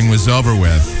Swartz thing was over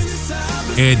with,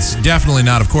 it's definitely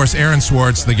not. Of course, Aaron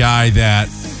Swartz, the guy that,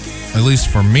 at least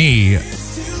for me,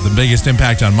 the biggest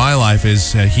impact on my life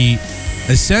is he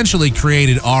essentially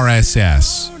created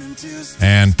RSS.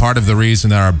 And part of the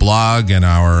reason that our blog and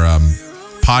our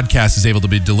podcast is able to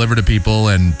be delivered to people,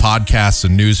 and podcasts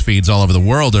and news feeds all over the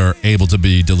world are able to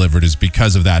be delivered, is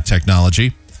because of that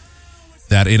technology,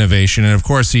 that innovation. And of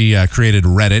course, he created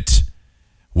Reddit,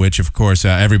 which, of course,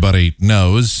 everybody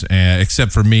knows,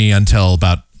 except for me until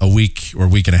about a week or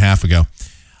week and a half ago.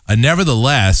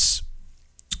 Nevertheless,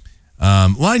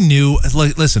 I knew,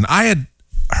 listen, I had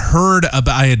heard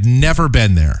about, I had never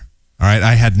been there. All right.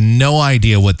 I had no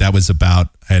idea what that was about.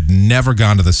 I had never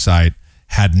gone to the site,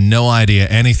 had no idea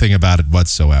anything about it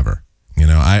whatsoever. You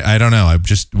know, I don't know. It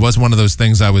just wasn't one of those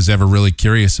things I was ever really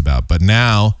curious about. But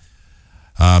now,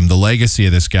 the legacy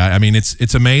of this guy, I mean,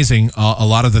 it's amazing. A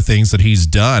lot of the things that he's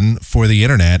done for the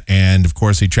internet. And of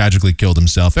course, he tragically killed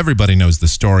himself. Everybody knows the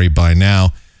story by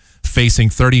now. Facing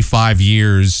 35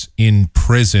 years in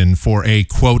prison for a,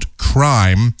 quote,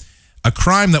 crime. A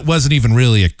crime that wasn't even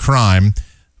really a crime.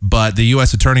 But the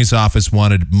U.S. Attorney's Office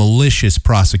wanted malicious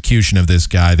prosecution of this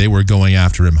guy. They were going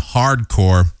after him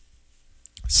hardcore,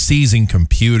 seizing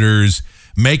computers,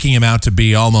 making him out to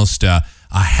be almost a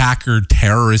hacker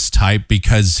terrorist type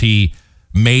because he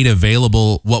made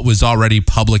available what was already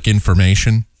public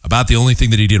information about the only thing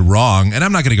that he did wrong. And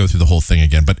I'm not going to go through the whole thing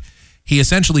again, but he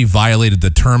essentially violated the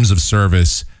terms of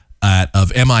service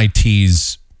of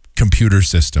MIT's computer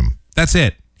system. That's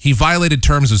it. He violated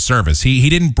terms of service. He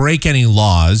didn't break any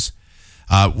laws,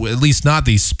 at least not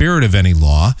the spirit of any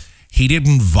law. He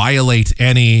didn't violate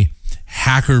any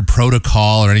hacker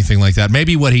protocol or anything like that.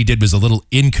 Maybe what he did was a little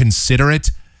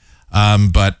inconsiderate,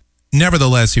 but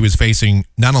nevertheless, he was facing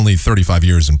not only 35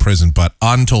 years in prison, but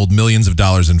untold millions of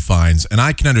dollars in fines. And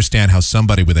I can understand how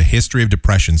somebody with a history of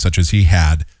depression such as he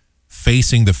had,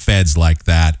 facing the feds like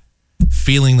that,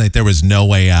 feeling like there was no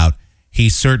way out, he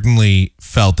certainly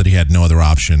felt that he had no other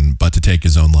option but to take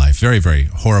his own life. Very, very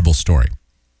horrible story.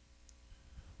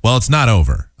 Well, it's not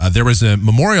over. There was a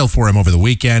memorial for him over the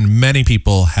weekend. Many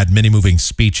people had many moving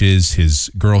speeches. His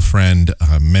girlfriend,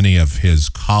 many of his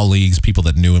colleagues, people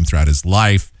that knew him throughout his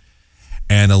life.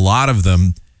 And a lot of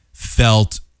them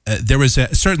felt there was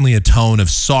certainly a tone of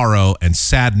sorrow and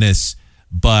sadness,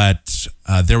 but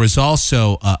there was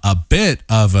also a bit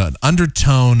of an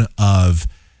undertone of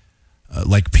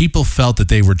like people felt that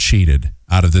they were cheated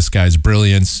out of this guy's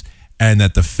brilliance and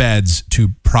that the feds, to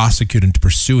prosecute and to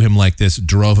pursue him like this,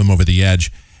 drove him over the edge.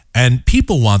 And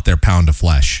people want their pound of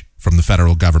flesh from the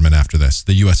federal government after this,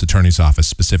 the U.S. Attorney's Office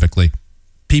specifically.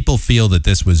 People feel that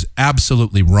this was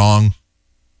absolutely wrong.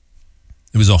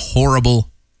 It was a horrible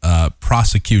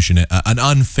prosecution, an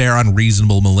unfair,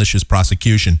 unreasonable, malicious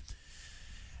prosecution.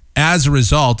 As a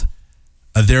result,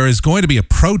 there is going to be a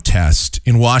protest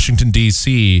in Washington,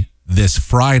 D.C. this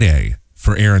Friday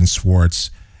for Aaron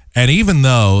Swartz. And even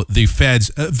though the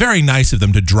feds, very nice of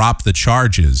them to drop the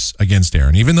charges against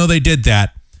Aaron, even though they did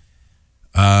that,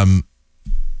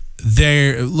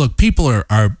 people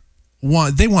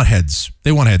they want heads.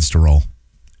 They want heads to roll.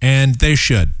 And they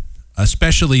should.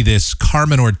 Especially this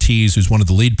Carmen Ortiz, who's one of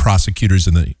the lead prosecutors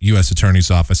in the U.S. Attorney's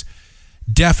Office,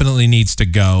 definitely needs to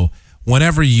go.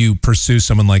 Whenever you pursue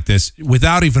someone like this,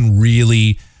 without even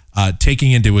really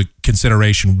taking into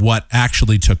consideration what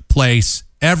actually took place,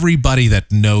 everybody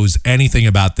that knows anything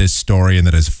about this story and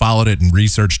that has followed it and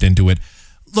researched into it.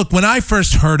 Look, when I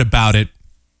first heard about it,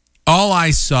 all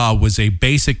I saw was a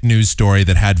basic news story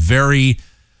that had very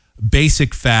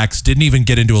basic facts, didn't even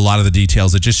get into a lot of the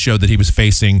details. It just showed that he was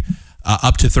facing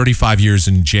up to 35 years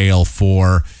in jail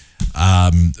for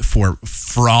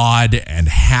fraud and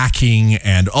hacking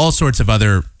and all sorts of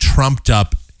other trumped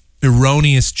up,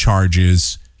 erroneous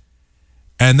charges.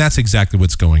 And that's exactly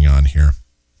what's going on here.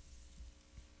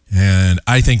 And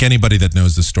I think anybody that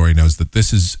knows the story knows that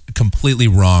this is completely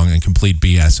wrong and complete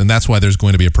BS. And that's why there's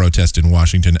going to be a protest in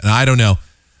Washington. And I don't know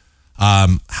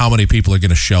how many people are going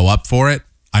to show up for it.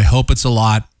 I hope it's a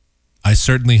lot. I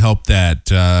certainly hope that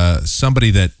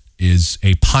somebody that is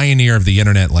a pioneer of the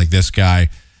internet like this guy,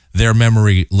 their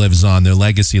memory lives on, their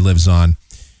legacy lives on.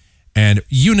 And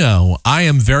you know, I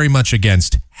am very much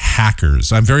against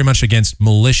hackers. I'm very much against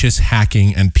malicious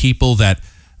hacking and people that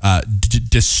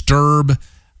disturb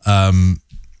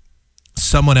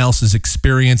someone else's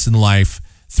experience in life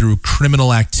through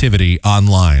criminal activity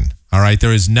online. All right.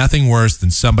 There is nothing worse than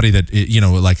somebody that,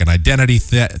 like an identity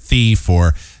thief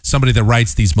or somebody that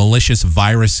writes these malicious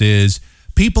viruses.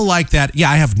 People like that. Yeah,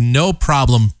 I have no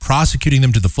problem prosecuting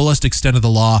them to the fullest extent of the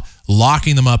law,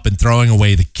 locking them up and throwing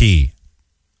away the key.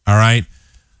 All right.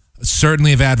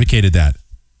 Certainly have advocated that.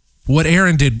 What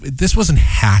Aaron did, this wasn't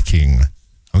hacking.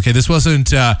 Okay. This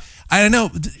wasn't, I don't know.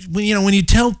 When you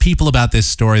tell people about this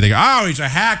story, they go, oh, he's a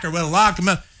hacker. We'll lock him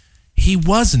up. He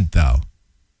wasn't, though.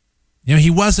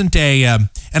 He wasn't and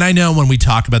I know when we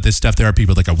talk about this stuff, there are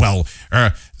people that go, well,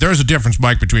 there's a difference,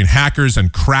 Mike, between hackers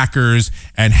and crackers.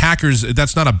 And hackers,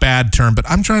 that's not a bad term, but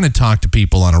I'm trying to talk to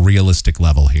people on a realistic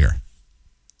level here.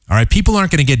 All right, people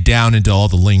aren't going to get down into all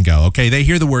the lingo, okay? They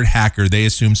hear the word hacker, they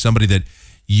assume somebody that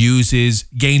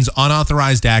gains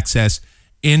unauthorized access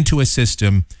into a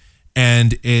system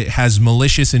and it has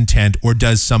malicious intent or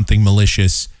does something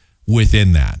malicious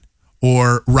within that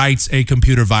or writes a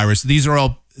computer virus. These are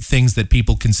all things that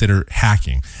people consider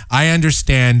hacking. I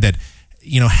understand that,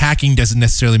 hacking doesn't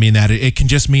necessarily mean that. It can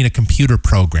just mean a computer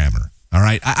programmer, all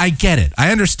right? I get it.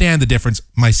 I understand the difference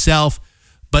myself,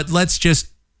 but let's just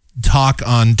talk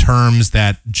on terms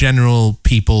that general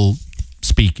people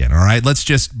speak in, all right? Let's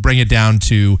just bring it down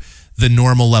to the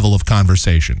normal level of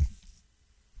conversation.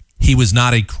 He was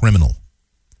not a criminal.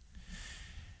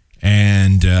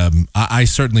 And I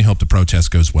certainly hope the protest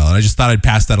goes well. And I just thought I'd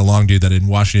pass that along to you that in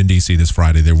Washington, D.C. this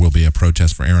Friday, there will be a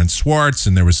protest for Aaron Swartz.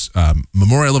 And there was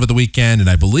Memorial over the weekend. And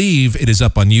I believe it is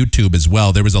up on YouTube as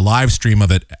well. There was a live stream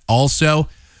of it also.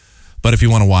 But if you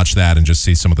want to watch that and just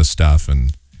see some of the stuff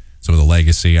and some of the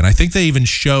legacy. And I think they even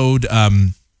showed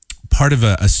part of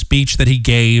a speech that he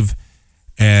gave.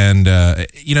 And,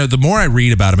 the more I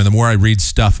read about him and the more I read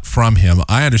stuff from him,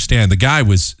 I understand the guy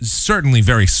was certainly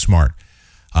very smart.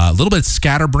 A little bit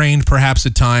scatterbrained perhaps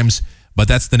at times, but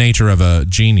that's the nature of a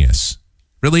genius.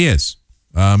 Really is.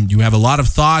 You have a lot of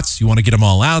thoughts. You want to get them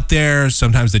all out there.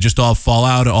 Sometimes they just all fall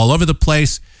out all over the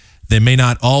place. They may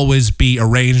not always be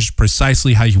arranged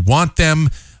precisely how you want them,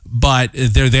 but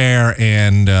they're there,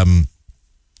 and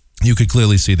you could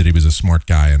clearly see that he was a smart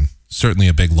guy and certainly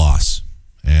a big loss.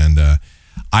 And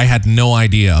I had no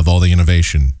idea of all the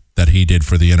innovation that he did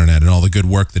for the internet and all the good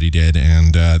work that he did,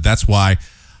 and that's why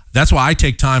I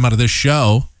take time out of this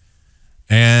show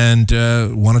and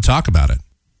want to talk about it.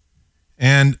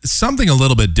 And something a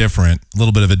little bit different, a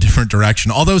little bit of a different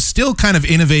direction, although still kind of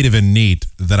innovative and neat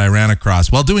that I ran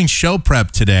across. While doing show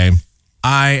prep today,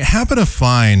 I happen to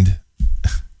find,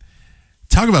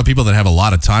 talk about people that have a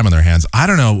lot of time on their hands. I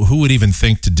don't know who would even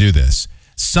think to do this.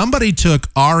 Somebody took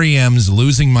REM's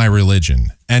Losing My Religion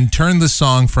and turned the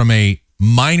song from a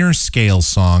minor scale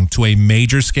song to a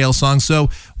major scale song. So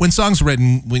when songs are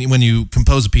written, when you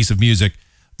compose a piece of music,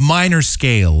 minor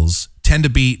scales tend to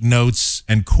be notes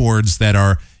and chords that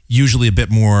are usually a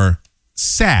bit more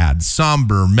sad,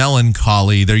 somber,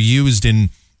 melancholy. They're used in,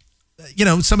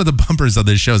 some of the bumpers on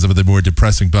this show, some of the more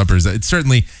depressing bumpers. It's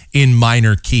certainly in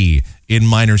minor key, in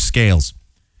minor scales.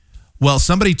 Well,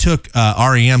 somebody took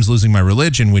REM's Losing My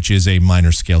Religion, which is a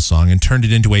minor scale song, and turned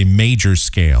it into a major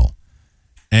scale.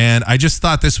 And I just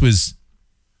thought this was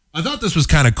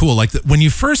kind of cool. Like when you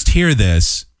first hear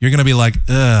this, you're going to be like,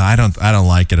 I don't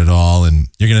like it at all. And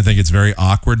you're going to think it's very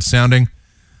awkward sounding.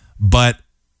 But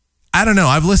I don't know.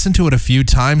 I've listened to it a few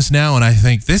times now, and I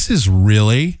think this is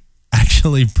really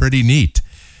actually pretty neat.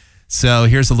 So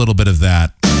here's a little bit of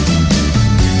that.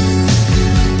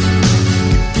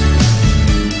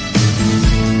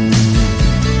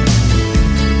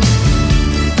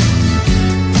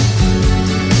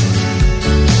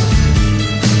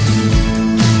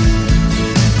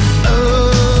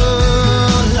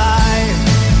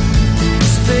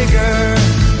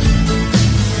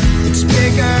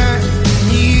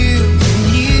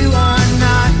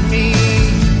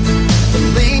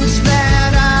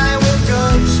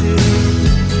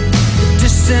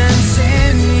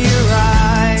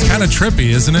 Trippy,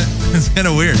 isn't it? It's kind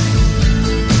of weird.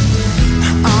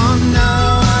 Oh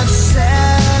no, I've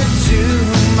said too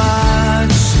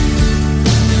much.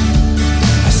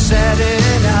 I set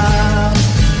it up.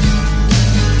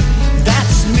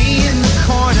 That's me in the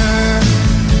corner.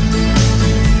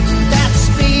 That's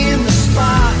me in the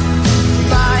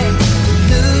spotlight,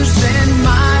 losing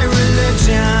my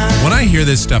religion. When I hear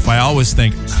this stuff, I always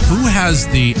think, who has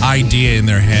the idea in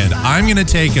their head? I'm going to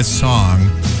take a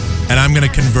song and I'm going to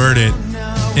convert it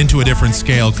into a different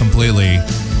scale completely,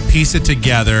 piece it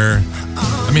together.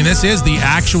 I mean, this is the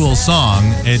actual song.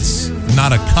 It's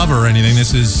not a cover or anything.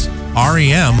 This is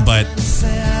REM, but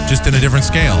just in a different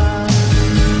scale.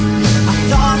 I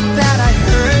thought that I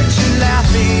heard you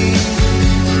laughing.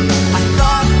 I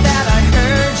thought that I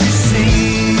heard you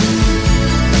sing.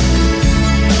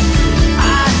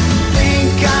 I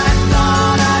think I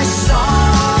thought I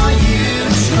saw you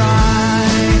try.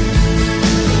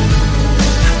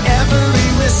 Every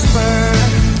whisper.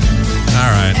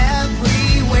 All right.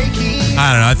 Every waking.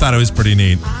 I don't know. I thought it was pretty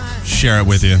neat. Share it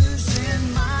with you.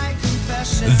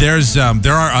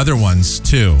 There are other ones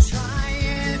too.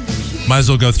 Might as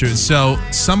well go through it. So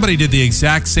somebody did the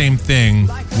exact same thing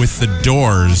with the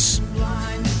Doors,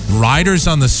 Riders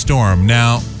on the Storm.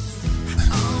 Now,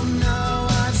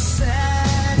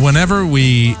 whenever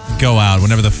we go out,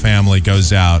 whenever the family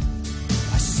goes out,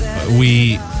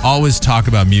 we always talk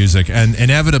about music, and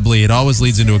inevitably it always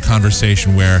leads into a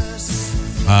conversation where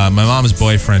my mom's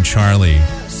boyfriend, Charlie,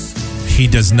 he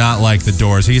does not like the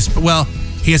Doors. He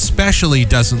especially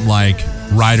doesn't like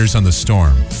Riders on the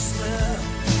Storm.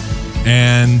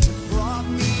 And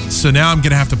so now I'm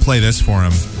going to have to play this for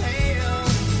him.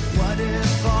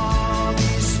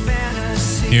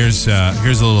 Here's a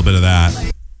little bit of that.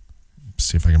 Let's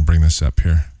see if I can bring this up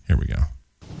here. Here we go.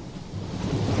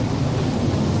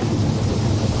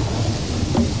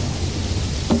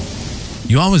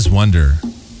 You always wonder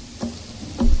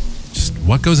just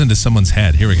what goes into someone's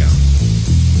head. Here we go.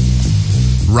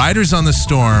 Riders on the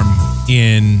Storm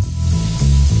in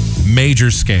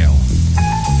major scale.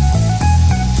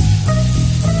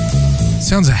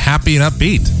 Sounds happy and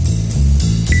upbeat.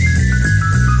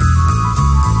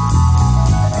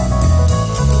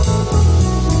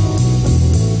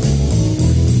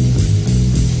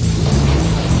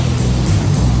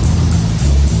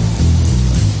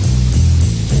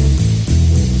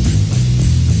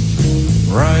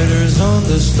 Riders on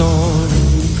the storm.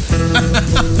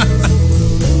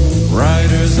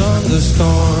 Riders on the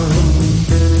storm.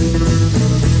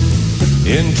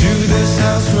 Into this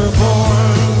house we're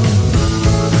born.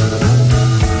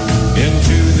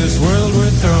 Into this world we're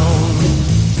thrown.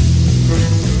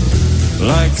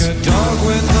 Like a dog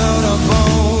without a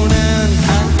bone, and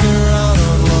actor out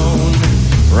alone.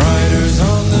 Riders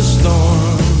on the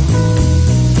storm.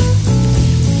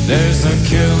 There's a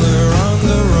killer on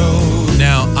the road.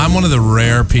 Now, I'm one of the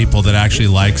rare people that actually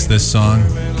likes this song.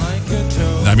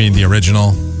 I mean, the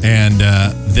original. And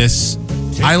this,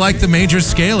 I like the major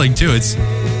scaling, too.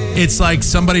 It's like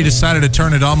somebody decided to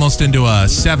turn it almost into a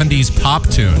 70s pop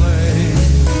tune.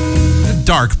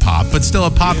 Dark pop, but still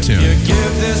a pop tune.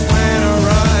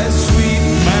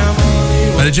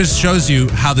 But it just shows you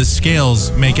how the scales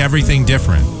make everything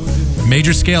different.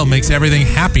 Major scale makes everything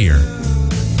happier.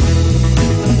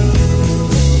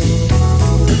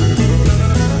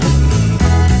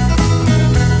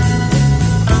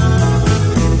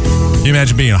 Can you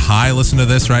imagine being high, listen to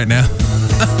this right now?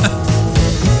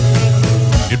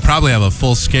 You'd probably have a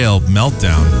full-scale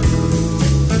meltdown.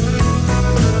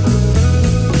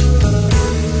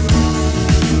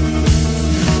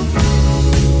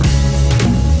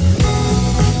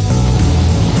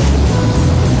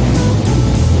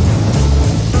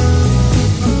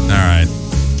 All right.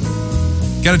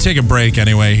 Got to take a break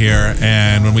anyway here,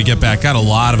 and when we get back, got a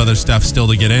lot of other stuff still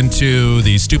to get into.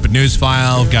 The stupid news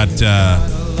file, got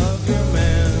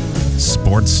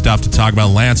sports stuff to talk about.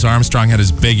 Lance Armstrong had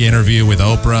his big interview with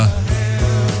Oprah.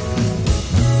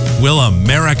 Will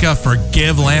America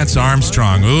forgive Lance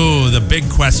Armstrong? Ooh, the big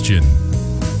question.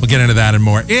 We'll get into that and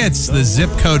more. It's the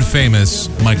Zip Code Famous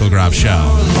Michael Groff Show.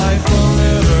 Life will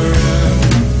never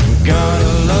end.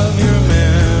 Gotta love your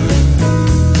man.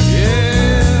 Yeah.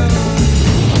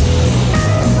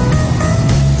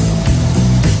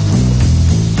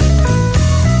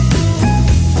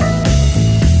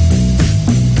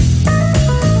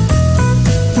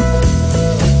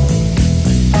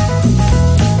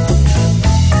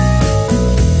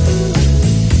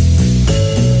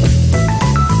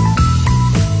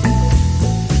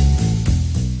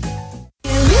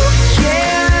 Who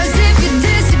cares if you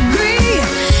disagree?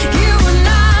 You and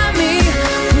I, me,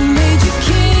 who made you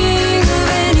king of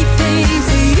anything?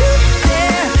 So you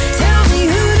dare tell me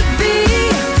who to be,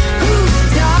 who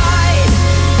died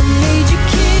and made you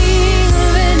king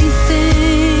of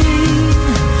anything?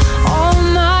 All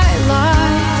my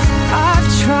life I've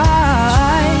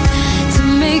tried to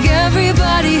make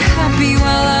everybody happy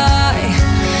while I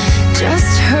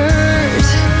just hurt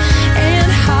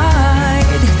and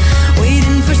hide,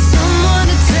 waiting for someone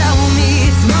to tell me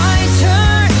it's my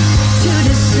turn to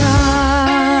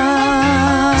decide.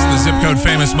 The Zip Code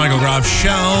Famous Michael Groff Show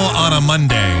on a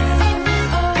Monday.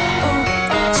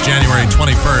 It's January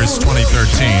 21st,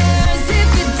 2013. As if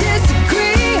you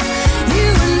disagree,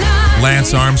 you and I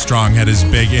Lance Armstrong had his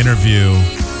big interview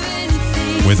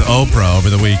with Oprah over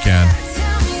the weekend.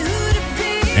 tell me who to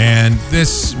be. And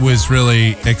this was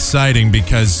really exciting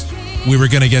because we were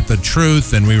going to get the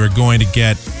truth and we were going to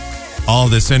get all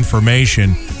this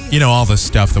information, you know, all the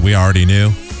stuff that we already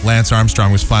knew. Lance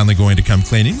Armstrong was finally going to come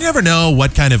clean. You never know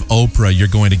what kind of Oprah you're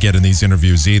going to get in these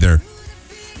interviews either.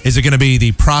 Is it going to be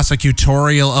the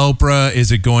prosecutorial Oprah?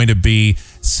 Is it going to be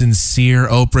sincere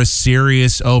Oprah,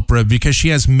 serious Oprah? Because she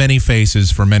has many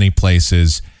faces for many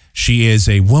places. She is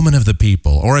a woman of the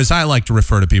people, or as I like to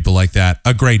refer to people like that,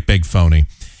 a great big phony.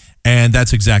 And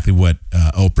that's exactly what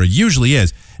Oprah usually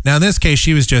is. Now, in this case,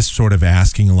 she was just sort of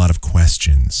asking a lot of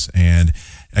questions. And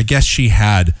I guess she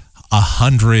had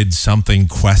 100-something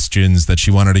questions that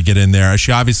she wanted to get in there.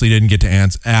 She obviously didn't get to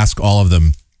ask all of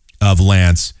them of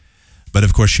Lance. But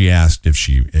of course, she asked if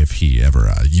he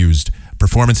ever used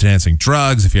performance-enhancing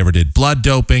drugs, if he ever did blood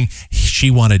doping.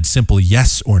 She wanted simple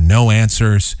yes or no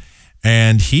answers.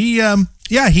 And he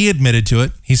admitted to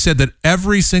it. He said that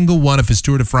every single one of his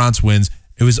Tour de France wins,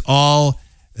 there was all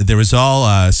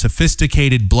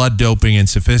sophisticated blood doping and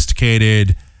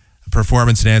sophisticated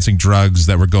performance-enhancing drugs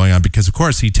that were going on because, of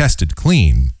course, he tested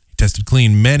clean. He tested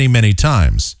clean many, many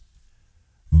times.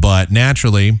 But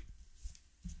naturally,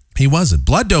 he wasn't.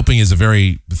 Blood doping is a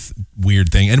very weird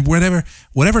thing. And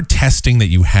whatever testing that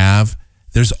you have,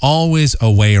 there's always a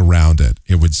way around it,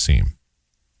 it would seem.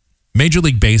 Major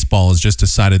League Baseball has just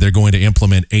decided they're going to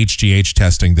implement HGH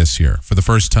testing this year for the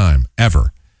first time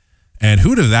ever. And who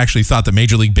would have actually thought that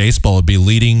Major League Baseball would be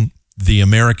leading the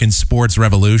American sports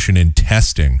revolution in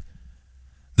testing?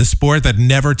 The sport that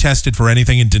never tested for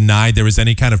anything and denied there was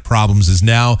any kind of problems is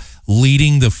now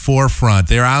leading the forefront.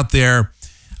 They're out there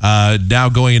now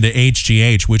going into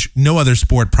HGH, which no other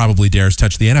sport probably dares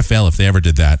touch. The NFL, if they ever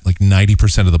did that, like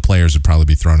 90% of the players would probably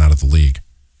be thrown out of the league.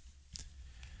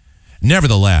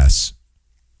 Nevertheless,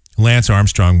 Lance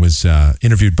Armstrong was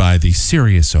interviewed by the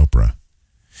Sirius Oprah.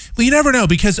 Well, you never know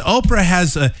because Oprah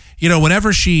has,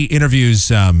 whenever she interviews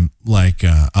a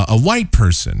white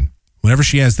person, whenever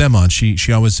she has them on,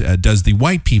 she always does the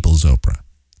white people's Oprah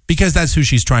because that's who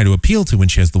she's trying to appeal to when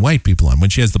she has the white people on.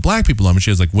 When she has the black people on, when she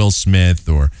has like Will Smith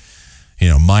or,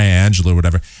 Maya Angelou or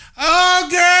whatever. Oh,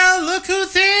 girl, look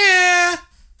who's here.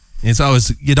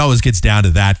 It always gets down to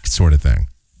that sort of thing.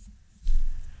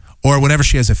 Or whenever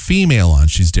she has a female on,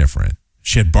 she's different.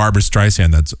 She had Barbara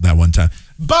Streisand that one time.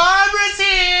 Barbara's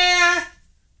here!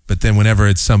 But then whenever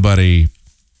it's somebody,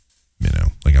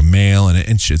 like a male, and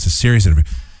it's a serious interview,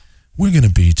 we're going to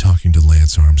be talking to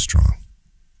Lance Armstrong.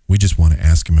 We just want to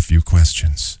ask him a few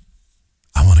questions.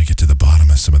 I want to get to the bottom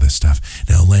of some of this stuff.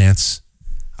 Now, Lance,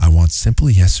 I want simple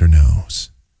yes or no's.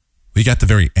 We got the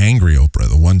very angry Oprah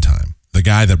the one time. The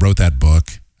guy that wrote that book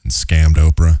and scammed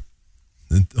Oprah.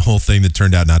 The whole thing that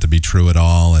turned out not to be true at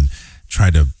all and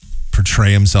tried to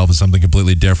portray himself as something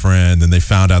completely different. Then they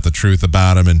found out the truth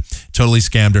about him and totally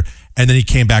scammed her. And then he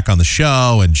came back on the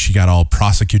show and she got all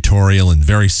prosecutorial and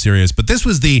very serious. But this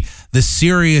was the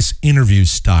serious interview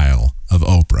style of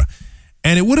Oprah.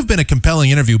 And it would have been a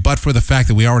compelling interview, but for the fact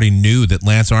that we already knew that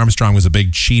Lance Armstrong was a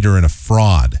big cheater and a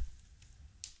fraud.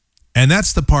 And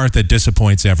that's the part that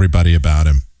disappoints everybody about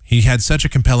him. He had such a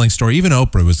compelling story. Even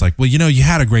Oprah was like, well, you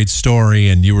had a great story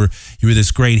and you were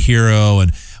this great hero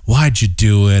and why'd you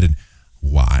do it and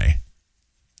why?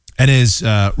 And as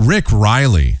Rick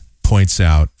Riley points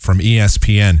out from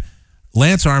ESPN,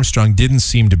 Lance Armstrong didn't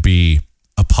seem to be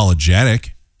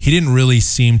apologetic. He didn't really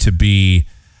seem to be,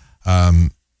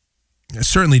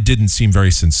 certainly didn't seem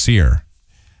very sincere.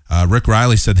 Rick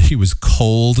Riley said that he was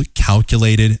cold,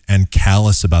 calculated, and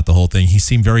callous about the whole thing. He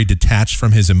seemed very detached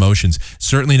from his emotions.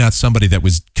 Certainly not somebody that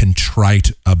was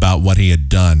contrite about what he had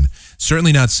done.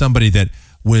 Certainly not somebody that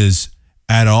was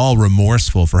at all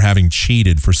remorseful for having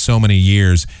cheated for so many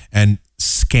years and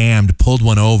scammed, pulled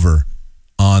one over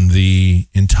on the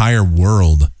entire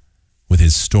world with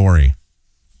his story.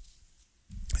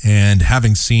 And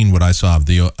having seen what I saw of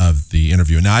the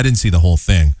interview, now I didn't see the whole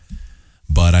thing,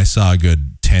 but I saw a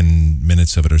good 10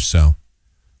 minutes of it or so,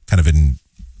 kind of in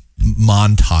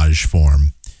montage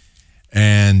form.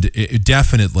 And it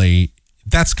definitely,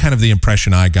 that's kind of the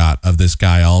impression I got of this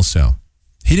guy also.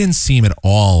 He didn't seem at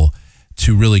all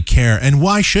to really care. And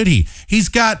why should he? He's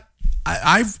got,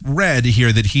 I've read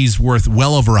here that he's worth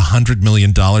well over $100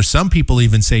 million. Some people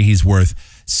even say he's worth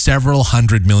several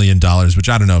 $100 million, which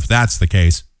I don't know if that's the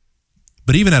case.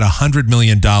 But even at $100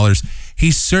 million, he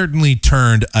certainly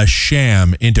turned a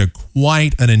sham into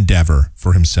quite an endeavor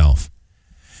for himself.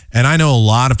 And I know a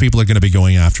lot of people are going to be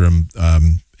going after him.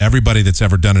 Everybody that's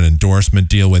ever done an endorsement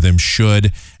deal with him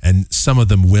should, and some of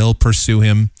them will pursue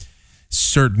him.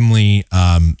 Certainly,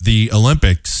 the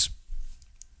Olympic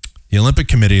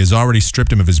Committee has already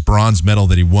stripped him of his bronze medal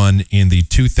that he won in the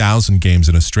 2000 games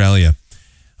in Australia.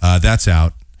 That's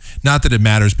out. Not that it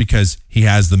matters because he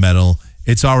has the medal.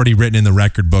 It's already written in the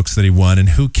record books that he won, and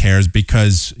who cares?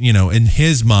 Because, in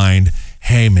his mind,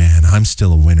 hey, man, I'm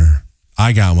still a winner.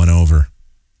 I got one over.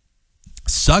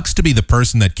 Sucks to be the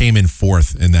person that came in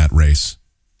fourth in that race,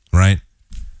 right?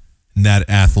 In that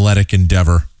athletic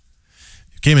endeavor.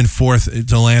 You came in fourth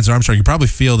to Lance Armstrong. You probably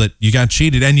feel that you got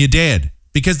cheated, and you did,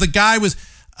 because the guy was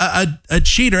a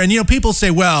cheater. And, people say,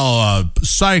 well,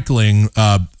 cycling,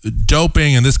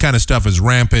 doping, and this kind of stuff is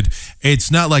rampant.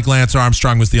 It's not like Lance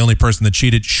Armstrong was the only person that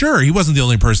cheated. Sure, he wasn't the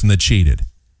only person that cheated.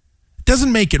 It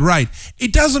doesn't make it right.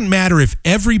 It doesn't matter if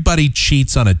everybody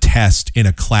cheats on a test in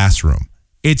a classroom.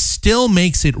 It still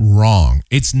makes it wrong.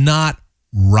 It's not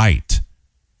right.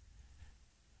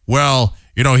 well,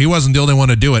 he wasn't the only one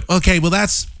to do it. Okay, well,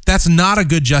 that's not a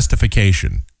good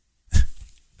justification.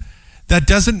 That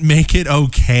doesn't make it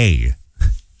okay.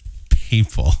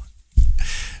 People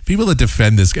that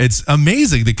defend this, it's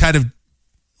amazing the kind of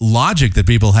logic that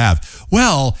people have.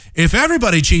 Well, if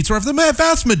everybody cheats, or if the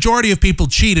vast majority of people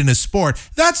cheat in a sport,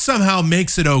 that somehow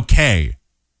makes it okay.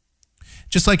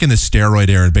 Just like in the steroid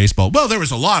era in baseball. Well, there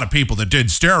was a lot of people that did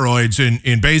steroids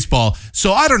in baseball,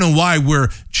 so I don't know why we're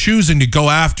choosing to go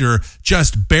after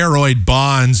just Baroid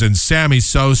Bonds and Sammy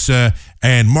Sosa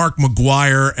and Mark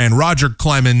McGuire and Roger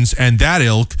Clemens and that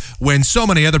ilk when so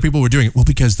many other people were doing it. Well,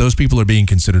 because those people are being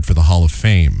considered for the Hall of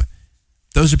Fame.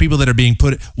 Those are people that are being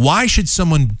put. Why should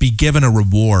someone be given a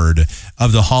reward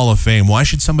of the Hall of Fame? Why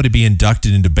should somebody be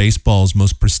inducted into baseball's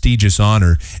most prestigious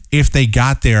honor if they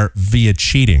got there via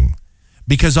cheating?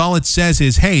 Because all it says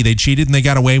is, hey, they cheated and they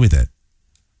got away with it.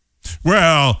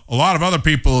 Well, a lot of other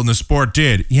people in the sport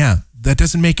did. Yeah, that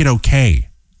doesn't make it okay.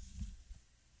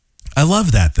 I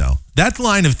love that, though. That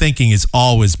line of thinking is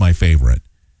always my favorite.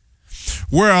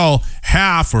 Well,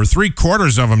 half or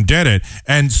 3/4 of them did it,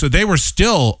 and so they were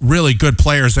still really good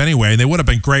players anyway, and they would have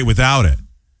been great without it.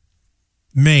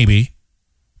 Maybe.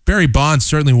 Barry Bonds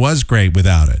certainly was great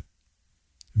without it.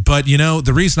 But,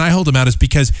 the reason I hold him out is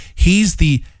because he's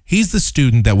the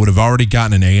student that would have already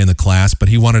gotten an A in the class, but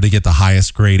he wanted to get the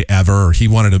highest grade ever, or he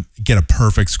wanted to get a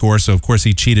perfect score, so of course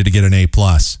he cheated to get an A+.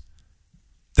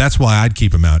 That's why I'd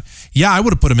keep him out. Yeah, I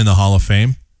would have put him in the Hall of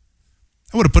Fame.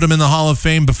 I would have put him in the Hall of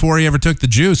Fame before he ever took the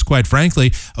juice, quite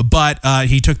frankly, but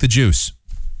he took the juice.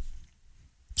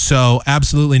 So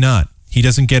absolutely not. He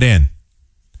doesn't get in.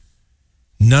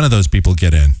 None of those people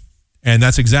get in. And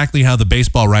that's exactly how the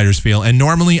baseball writers feel. And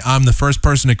normally I'm the first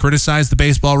person to criticize the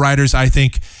baseball writers. I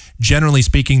think, generally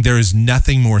speaking, there is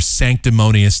nothing more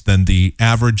sanctimonious than the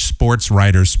average sports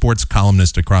writer, sports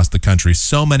columnist across the country.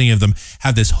 So many of them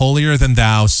have this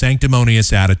holier-than-thou,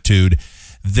 sanctimonious attitude.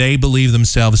 They believe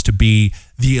themselves to be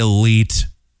the elite.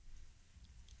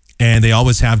 And they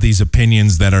always have these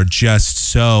opinions that are just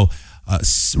so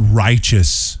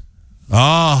righteous.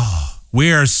 Oh,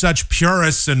 we are such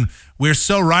purists and we're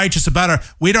so righteous about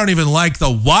we don't even like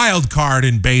the wild card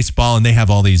in baseball, and they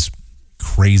have all these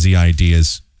crazy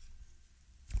ideas.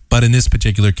 But in this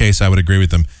particular case, I would agree with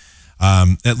them,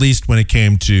 at least when it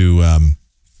came to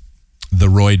the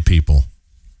roid people.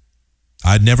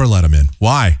 I'd never let them in.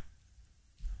 Why?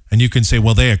 And you can say,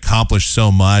 well, they accomplished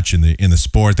so much in the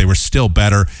sport. They were still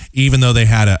better, even though they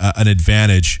had an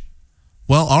advantage.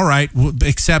 Well, all right,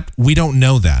 except we don't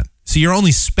know that. So you're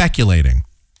only speculating.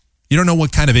 You don't know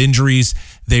what kind of injuries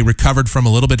they recovered from a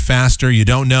little bit faster. You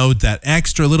don't know that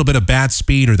extra little bit of bat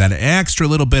speed or that extra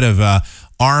little bit of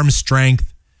arm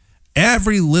strength.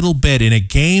 Every little bit in a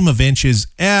game of inches,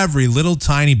 every little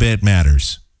tiny bit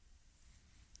matters.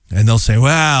 And they'll say,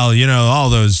 well, all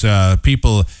those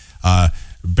people,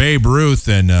 Babe Ruth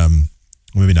and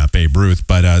maybe not Babe Ruth,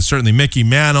 but certainly Mickey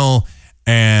Mantle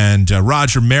and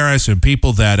Roger Maris and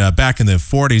people that back in the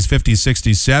 40s, 50s,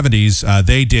 60s, 70s,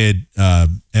 they did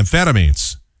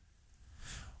amphetamines.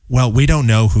 Well, we don't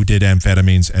know who did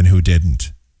amphetamines and who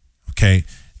didn't. Okay,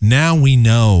 now we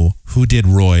know who did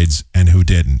roids and who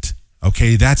didn't.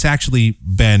 Okay, that's actually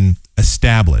been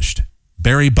established.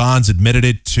 Barry Bonds admitted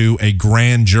it to a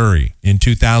grand jury in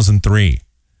 2003.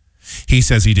 He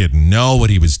says he didn't know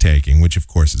what he was taking, which of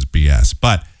course is BS,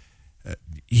 but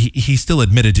he still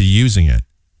admitted to using it.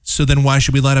 So then why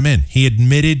should we let him in? He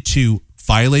admitted to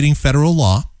violating federal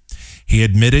law. He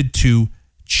admitted to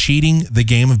cheating the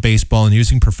game of baseball and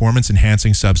using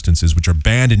performance-enhancing substances, which are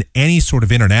banned in any sort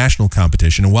of international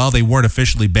competition. And while they weren't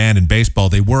officially banned in baseball,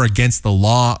 they were against the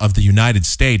law of the United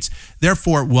States.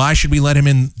 Therefore, why should we let him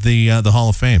in the Hall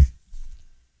of Fame?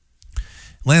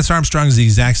 Lance Armstrong is the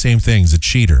exact same thing. He's a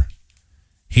cheater.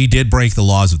 He did break the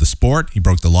laws of the sport. He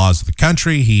broke the laws of the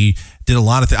country. He did a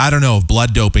lot of things. I don't know if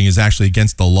blood doping is actually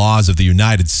against the laws of the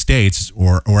United States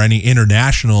or any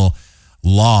international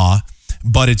law,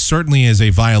 but it certainly is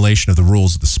a violation of the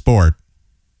rules of the sport.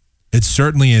 It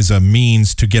certainly is a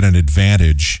means to get an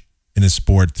advantage in a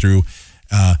sport through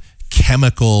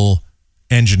chemical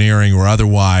engineering or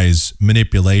otherwise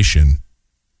manipulation.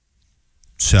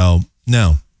 So,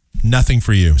 no. Nothing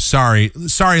for you. Sorry,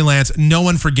 Lance. No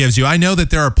one forgives you. I know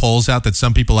that there are polls out that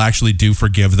some people actually do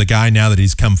forgive the guy now that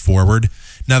he's come forward,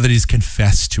 now that he's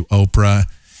confessed to Oprah,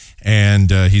 and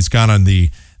he's gone on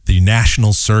the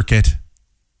national circuit.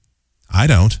 I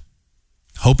don't.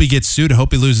 Hope he gets sued.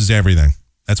 Hope he loses everything.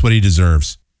 That's what he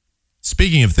deserves.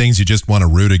 Speaking of things you just want to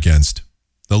root against,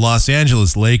 the Los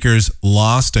Angeles Lakers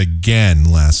lost again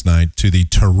last night to the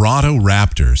Toronto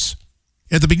Raptors.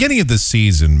 At the beginning of the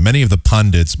season, many of the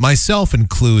pundits, myself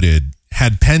included,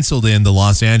 had penciled in the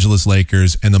Los Angeles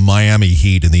Lakers and the Miami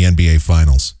Heat in the NBA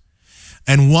Finals.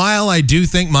 And while I do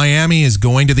think Miami is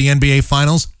going to the NBA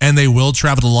Finals and they will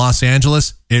travel to Los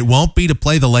Angeles, it won't be to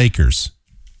play the Lakers.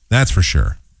 That's for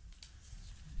sure.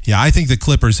 Yeah, I think the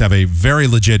Clippers have a very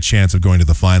legit chance of going to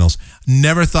the finals.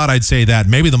 Never thought I'd say that.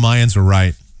 Maybe the Mayans were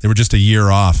right. They were just a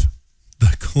year off.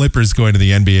 The Clippers going to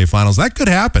the NBA Finals. That could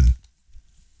happen.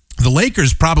 The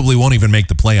Lakers probably won't even make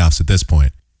the playoffs at this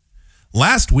point.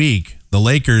 Last week, the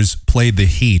Lakers played the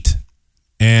Heat,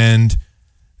 and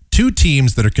two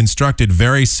teams that are constructed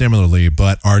very similarly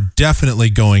but are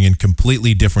definitely going in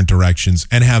completely different directions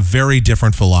and have very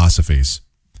different philosophies.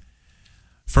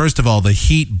 First of all, the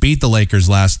Heat beat the Lakers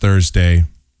last Thursday,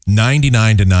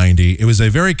 99-90. It was a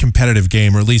very competitive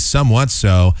game, or at least somewhat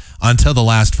so, until the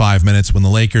last 5 minutes when the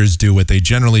Lakers do what they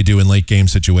generally do in late game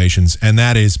situations, and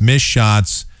that is miss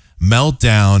shots, melt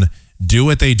down, do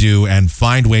what they do, and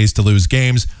find ways to lose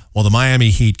games, while the Miami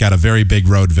Heat got a very big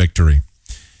road victory.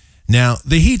 Now,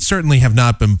 the Heat certainly have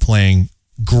not been playing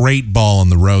great ball on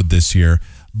the road this year,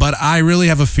 but I really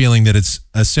have a feeling that it's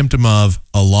a symptom of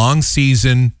a long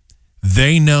season.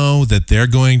 They know that they're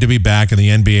going to be back in the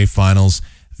NBA Finals.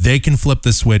 They can flip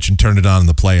the switch and turn it on in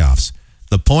the playoffs.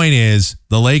 The point is,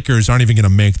 the Lakers aren't even going to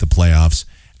make the playoffs.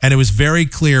 And it was very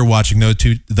clear watching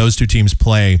those two teams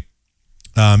play,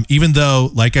 even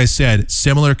though, like I said,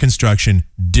 similar construction,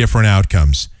 different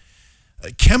outcomes.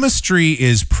 Chemistry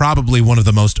is probably one of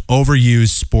the most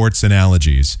overused sports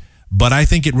analogies, but I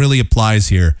think it really applies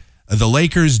here. The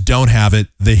Lakers don't have it.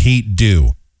 The Heat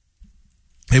do.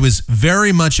 It was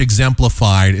very much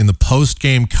exemplified in the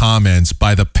post-game comments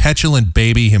by the petulant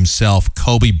baby himself,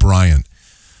 Kobe Bryant,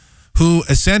 who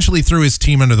essentially threw his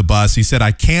team under the bus. He said,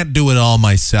 "I can't do it all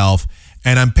myself."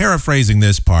 And I'm paraphrasing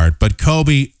this part, but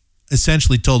Kobe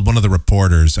essentially told one of the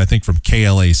reporters, I think from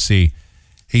KLAC,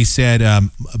 he said,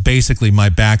 basically, "My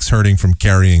back's hurting from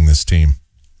carrying this team."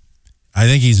 I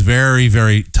think he's very,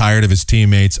 very tired of his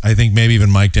teammates. I think maybe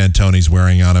even Mike D'Antoni's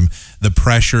wearing on him. The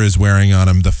pressure is wearing on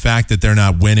him. The fact that they're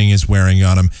not winning is wearing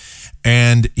on him.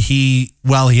 And he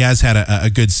has had a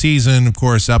good season, of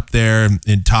course, up there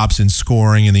in tops in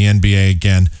scoring in the NBA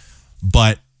again.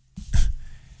 But,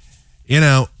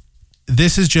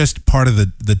 this is just part of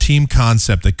the team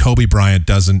concept that Kobe Bryant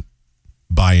doesn't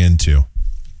buy into.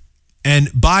 And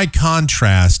by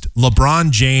contrast,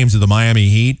 LeBron James of the Miami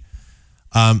Heat,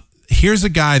 here's a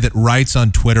guy that writes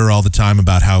on Twitter all the time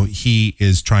about how he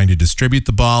is trying to distribute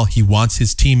the ball. He wants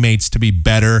his teammates to be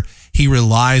better. He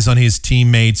relies on his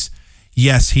teammates.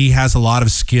 Yes, he has a lot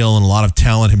of skill and a lot of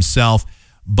talent himself,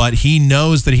 but he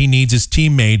knows that he needs his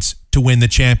teammates to win the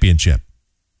championship.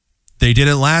 They did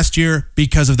it last year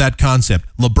because of that concept.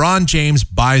 LeBron James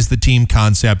buys the team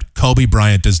concept. Kobe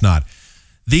Bryant does not.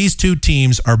 These two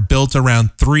teams are built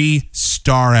around 3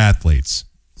 star athletes.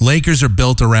 Lakers are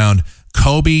built around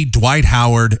Kobe, Dwight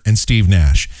Howard, and Steve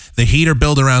Nash. The Heat are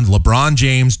built around LeBron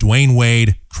James, Dwayne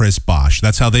Wade, Chris Bosh.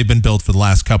 That's how they've been built for the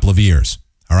last couple of years.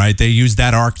 All right? They use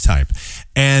that archetype.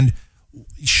 And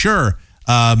sure,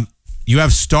 you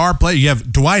have star play. You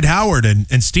have Dwight Howard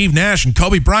and Steve Nash and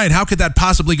Kobe Bryant. How could that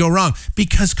possibly go wrong?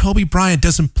 Because Kobe Bryant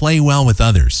doesn't play well with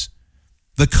others.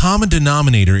 The common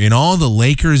denominator in all the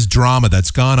Lakers drama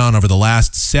that's gone on over the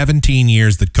last 17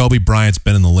 years that Kobe Bryant's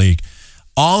been in the league,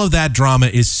 all of that drama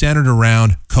is centered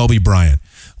around Kobe Bryant,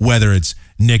 whether it's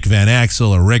Nick Van Exel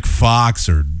or Rick Fox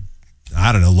or,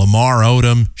 I don't know, Lamar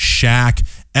Odom, Shaq,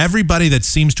 everybody that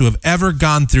seems to have ever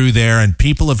gone through there and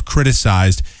people have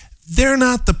criticized, they're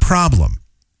not the problem.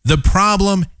 The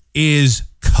problem is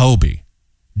Kobe.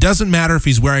 Doesn't matter if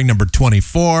he's wearing number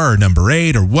 24 or number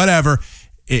 8 or whatever.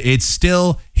 It's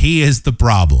still, he is the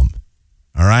problem.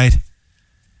 All right?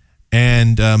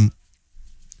 And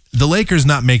the Lakers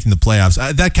not making the playoffs,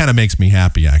 that kind of makes me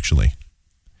happy, actually.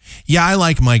 Yeah, I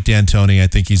like Mike D'Antoni. I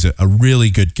think he's a really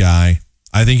good guy.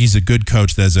 I think he's a good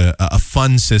coach that has a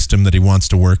fun system that he wants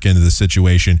to work into the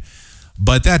situation.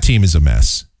 But that team is a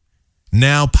mess.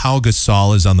 Now Pau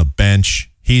Gasol is on the bench.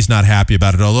 He's not happy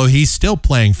about it, although he's still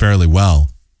playing fairly well.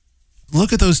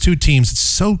 Look at those two teams. It's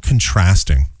so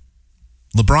contrasting.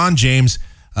 LeBron James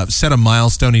set a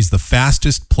milestone. He's the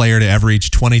fastest player to ever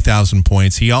reach 20,000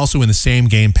 points. He also, in the same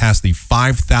game, passed the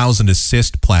 5,000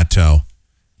 assist plateau.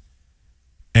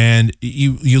 And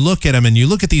you look at him and you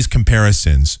look at these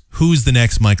comparisons. Who's the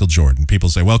next Michael Jordan? People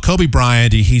say, well, Kobe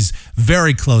Bryant, he's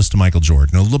very close to Michael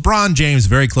Jordan. Or LeBron James,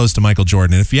 very close to Michael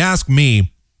Jordan. And if you ask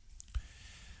me,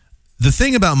 the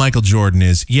thing about Michael Jordan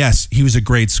is, yes, he was a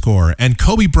great scorer. And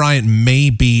Kobe Bryant may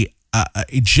be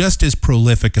just as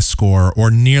prolific a scorer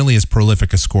or nearly as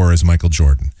prolific a scorer as Michael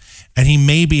Jordan. And he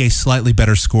may be a slightly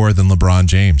better scorer than LeBron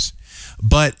James.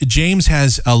 But James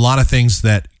has a lot of things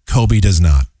that Kobe does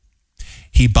not.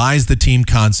 He buys the team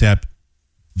concept,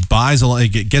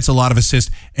 gets a lot of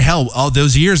assists. Hell, all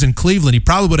those years in Cleveland, he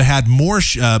probably would have had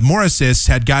more assists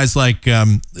had guys like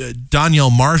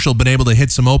Donyell Marshall been able to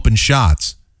hit some open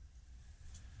shots.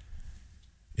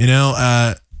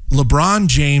 LeBron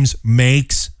James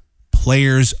makes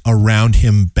players around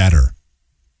him better.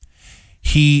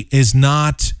 He is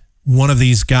not one of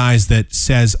these guys that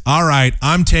says, all right,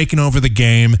 I'm taking over the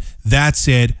game. That's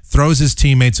it. Throws his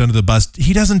teammates under the bus.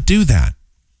 He doesn't do that.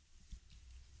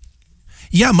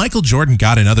 Yeah, Michael Jordan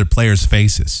got in other players'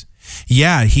 faces.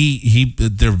 Yeah,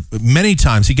 there many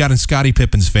times he got in Scottie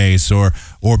Pippen's face or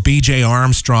B.J.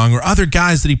 Armstrong or other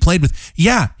guys that he played with.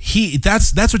 Yeah,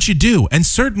 that's what you do. And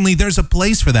certainly there's a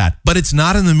place for that, but it's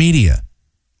not in the media.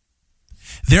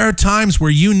 There are times where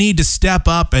you need to step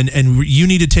up and you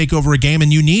need to take over a game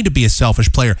and you need to be a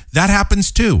selfish player. That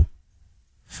happens too.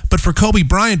 But for Kobe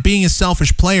Bryant, being a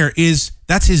selfish player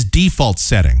that's his default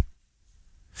setting.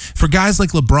 For guys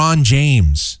like LeBron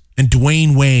James and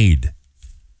Dwayne Wade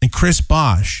and Chris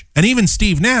Bosh and even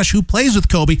Steve Nash, who plays with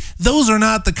Kobe, those are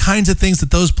not the kinds of things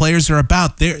that those players are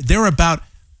about. They're about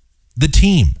the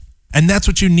team. And that's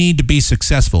what you need to be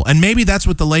successful. And maybe that's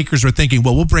what the Lakers are thinking.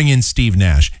 Well, we'll bring in Steve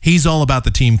Nash. He's all about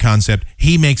the team concept.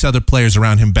 He makes other players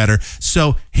around him better.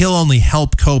 So he'll only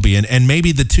help Kobe. And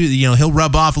maybe the two, he'll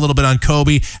rub off a little bit on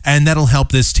Kobe and that'll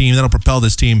help this team. That'll propel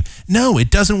this team. No, it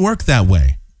doesn't work that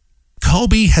way.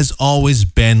 Kobe has always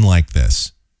been like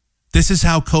this. This is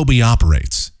how Kobe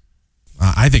operates.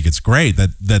 I think it's great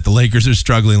that the Lakers are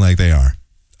struggling like they are.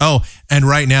 Oh, and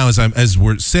right now, as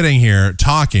we're sitting here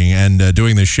talking and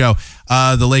doing this show,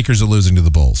 the Lakers are losing to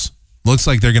the Bulls. Looks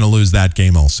like they're going to lose that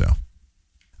game also.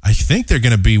 I think they're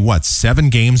going to be, 7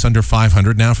 games under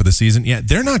 500 now for the season? Yeah,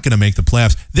 they're not going to make the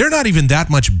playoffs. They're not even that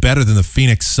much better than the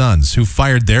Phoenix Suns, who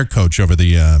fired their coach over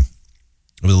the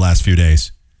last few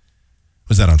days.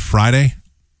 Was that on Friday?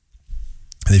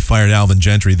 They fired Alvin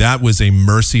Gentry. That was a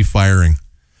mercy firing.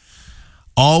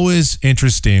 Always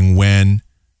interesting when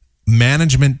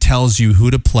management tells you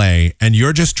who to play and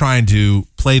you're just trying to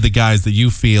play the guys that you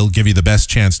feel give you the best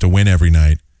chance to win every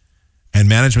night. And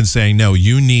management saying, no,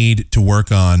 you need to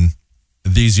work on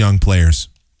these young players.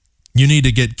 You need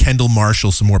to get Kendall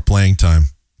Marshall some more playing time.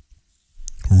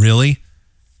 Really?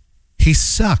 He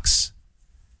sucks.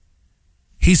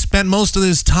 He spent most of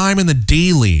his time in the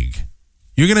D-League.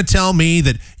 You're going to tell me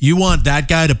that you want that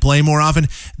guy to play more often?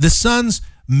 The Suns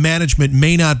management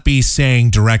may not be saying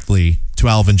directly to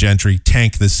Alvin Gentry,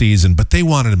 tank the season, but they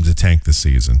wanted him to tank the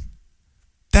season.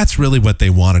 That's really what they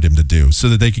wanted him to do so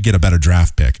that they could get a better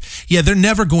draft pick. Yeah, they're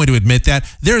never going to admit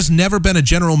that. There's never been a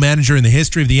general manager in the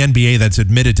history of the NBA that's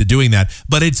admitted to doing that,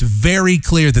 but it's very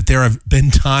clear that there have been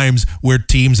times where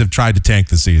teams have tried to tank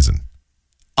the season.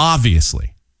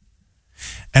 Obviously.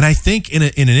 And I think in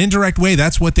an indirect way,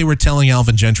 that's what they were telling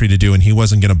Alvin Gentry to do, and he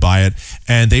wasn't going to buy it.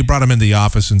 And they brought him into the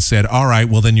office and said, all right,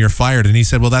 well, then you're fired. And he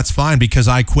said, well, that's fine because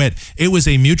I quit. It was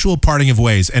a mutual parting of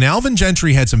ways. And Alvin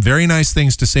Gentry had some very nice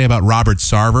things to say about Robert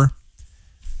Sarver,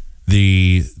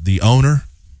 the owner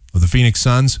of the Phoenix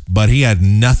Suns, but he had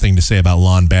nothing to say about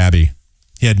Lon Babby.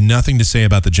 He had nothing to say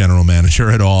about the general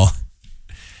manager at all.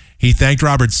 He thanked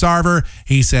Robert Sarver.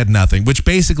 He said nothing, which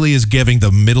basically is giving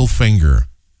the middle finger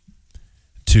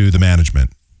to the management.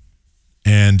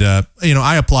 And,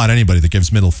 I applaud anybody that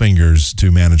gives middle fingers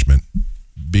to management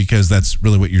because that's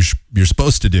really what you're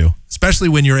supposed to do, especially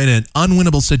when you're in an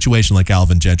unwinnable situation like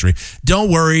Alvin Gentry. Don't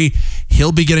worry.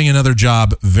 He'll be getting another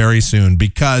job very soon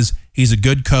because he's a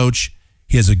good coach.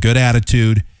 He has a good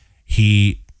attitude.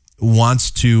 He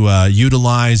wants to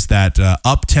utilize that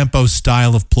up-tempo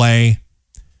style of play.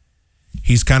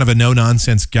 He's kind of a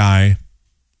no-nonsense guy,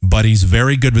 but he's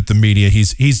very good with the media.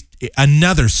 He's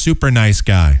another super nice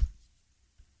guy.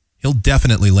 He'll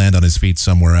definitely land on his feet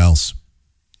somewhere else.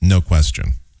 No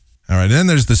question. All right, and then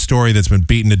there's the story that's been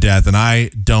beaten to death, and I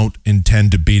don't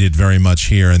intend to beat it very much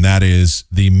here, and that is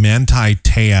the Manti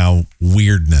Te'o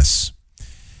weirdness.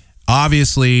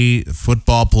 Obviously,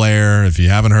 football player, if you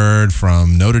haven't heard,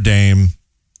 from Notre Dame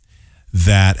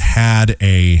that had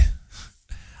a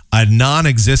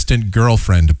non-existent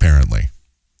girlfriend, apparently.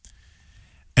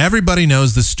 Everybody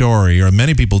knows the story, or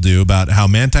many people do, about how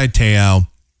Manti Te'o,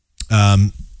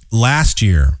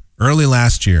 early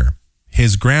last year,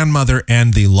 his grandmother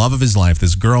and the love of his life,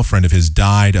 this girlfriend of his,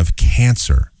 died of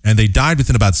cancer. And they died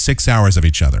within about 6 hours of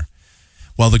each other.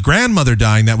 Well, the grandmother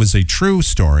dying, that was a true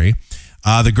story.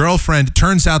 The girlfriend,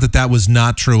 turns out that was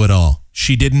not true at all.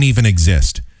 She didn't even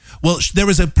exist. Well, there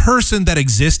was a person that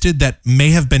existed that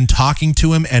may have been talking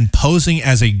to him and posing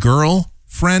as a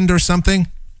girlfriend or something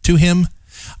to him.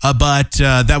 But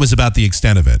that was about the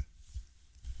extent of it.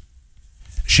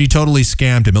 She totally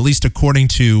scammed him, at least according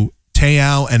to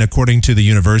Te'o and according to the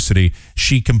university.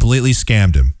 She completely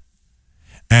scammed him.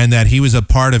 And that he was a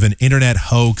part of an internet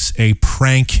hoax, a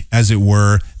prank, as it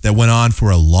were, that went on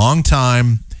for a long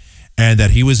time and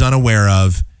that he was unaware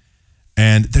of.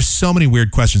 And there's so many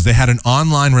weird questions. They had an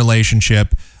online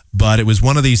relationship, but it was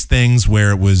one of these things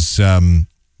where it was,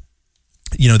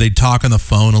 they'd talk on the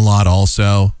phone a lot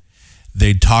also.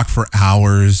 They'd talk for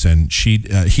hours, and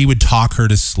he would talk her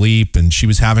to sleep, and she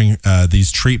was having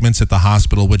these treatments at the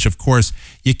hospital, which, of course,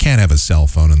 you can't have a cell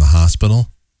phone in the hospital.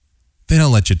 They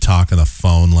don't let you talk on the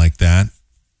phone like that.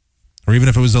 Or even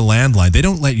if it was a landline, they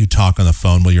don't let you talk on the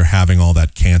phone while you're having all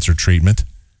that cancer treatment.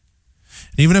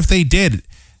 And even if they did,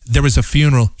 there was a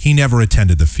funeral. He never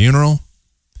attended the funeral.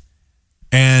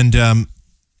 And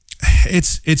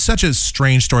it's such a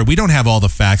strange story. We don't have all the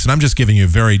facts, and I'm just giving you a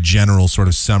very general sort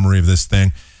of summary of this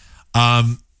thing.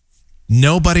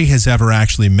 Nobody has ever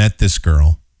actually met this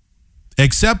girl,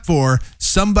 except for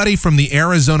somebody from the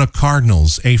Arizona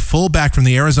Cardinals. A fullback from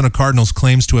the Arizona Cardinals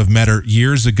claims to have met her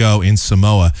years ago in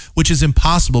Samoa, which is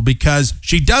impossible because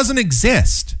she doesn't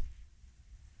exist.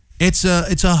 It's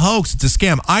a hoax. It's a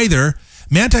scam. Either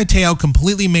Manti Te'o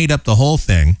completely made up the whole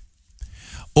thing,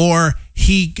 or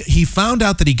he found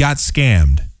out that he got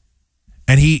scammed,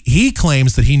 and he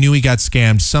claims that he knew he got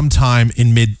scammed sometime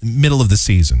in middle of the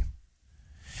season,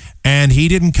 and he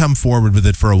didn't come forward with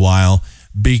it for a while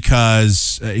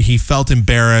because he felt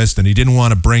embarrassed and he didn't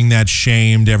want to bring that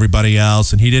shame to everybody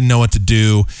else, and he didn't know what to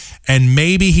do. And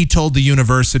maybe he told the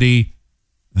university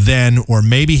then, or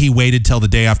maybe he waited till the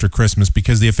day after Christmas,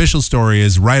 because the official story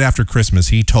is right after Christmas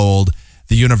he told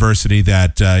the university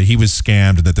that he was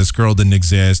scammed, that this girl didn't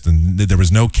exist, and that there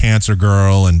was no cancer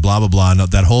girl, and blah, blah, blah. And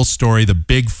that whole story, the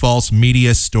big false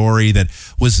media story that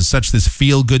was such this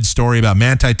feel-good story about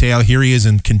Manti Te'o. Here he is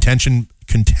in contention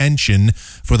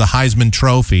for the Heisman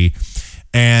Trophy.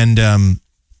 And, but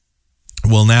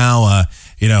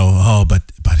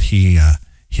he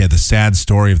had the sad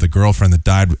story of the girlfriend that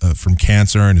died from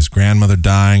cancer and his grandmother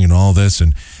dying and all this,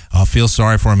 and I'll feel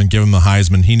sorry for him and give him the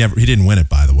Heisman. He didn't win it,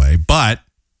 by the way, but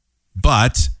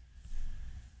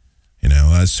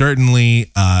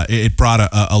certainly it brought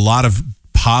a lot of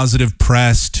positive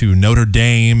press to Notre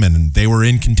Dame, and they were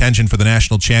in contention for the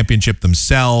national championship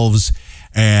themselves,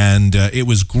 and it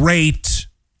was great.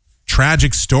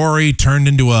 Tragic story turned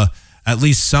into at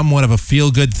least somewhat of a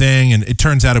feel-good thing, and it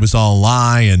turns out it was all a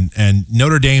lie, and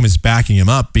Notre Dame is backing him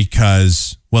up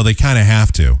because, well, they kind of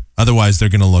have to. Otherwise, they're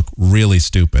going to look really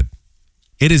stupid.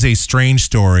 It is a strange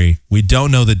story. We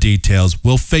don't know the details.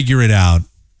 We'll figure it out.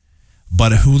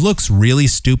 But who looks really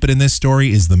stupid in this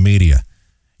story is the media.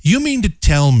 You mean to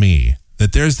tell me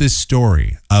that there's this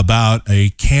story about a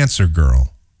cancer girl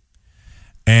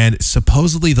and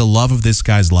supposedly the love of this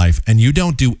guy's life, and you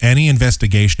don't do any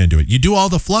investigation into it? You do all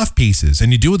the fluff pieces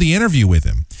and you do the interview with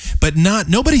him, but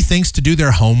nobody thinks to do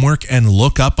their homework and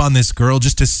look up on this girl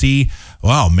just to see,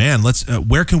 oh man,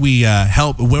 where can we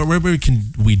help? Where can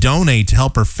we donate to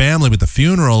help her family with the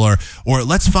funeral, or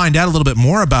let's find out a little bit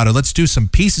more about her. Let's do some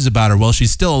pieces about her while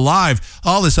she's still alive.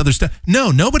 All this other stuff. No,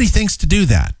 nobody thinks to do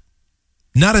that.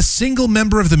 Not a single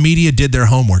member of the media did their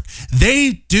homework.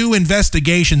 They do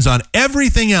investigations on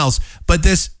everything else, but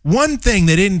this one thing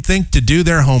they didn't think to do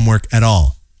their homework at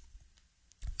all.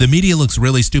 The media looks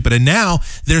really stupid, and now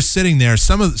they're sitting there.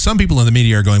 Some people in the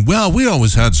media are going, well, we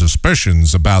always had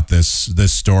suspicions about this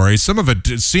story. Some of it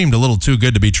seemed a little too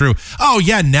good to be true. Oh,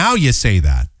 yeah, now you say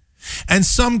that. And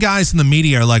some guys in the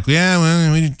media are like, yeah,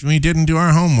 well, we didn't do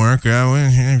our homework.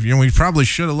 We probably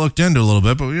should have looked into it a little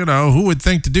bit, but, who would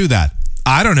think to do that?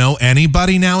 I don't know,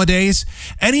 anybody nowadays?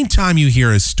 Anytime you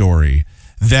hear a story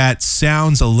that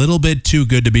sounds a little bit too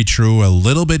good to be true, a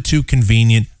little bit too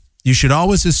convenient, you should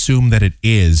always assume that it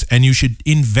is, and you should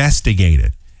investigate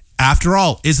it. After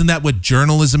all, isn't that what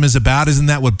journalism is about? Isn't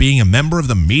that what being a member of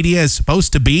the media is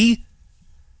supposed to be?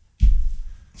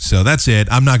 So that's it.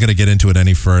 I'm not going to get into it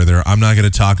any further. I'm not going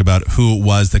to talk about who it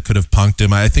was that could have punked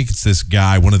him. I think it's this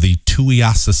guy, one of the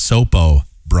Tuiasosopo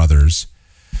brothers,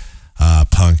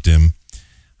 punked him.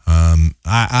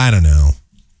 I don't know.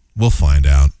 We'll find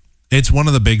out. It's one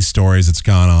of the big stories that's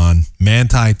gone on.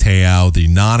 Manti Te'o, the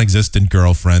non-existent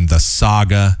girlfriend, the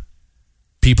saga.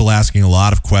 People asking a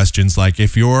lot of questions, like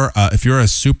if you're a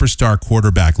superstar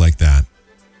quarterback like that,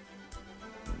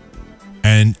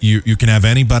 and you can have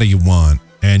anybody you want,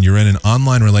 and you're in an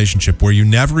online relationship where you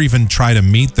never even try to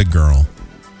meet the girl,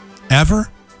 ever.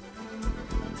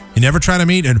 You never try to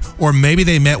meet, or maybe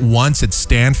they met once at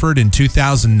Stanford in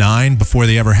 2009 before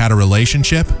they ever had a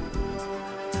relationship.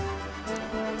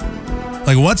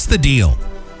 Like, what's the deal?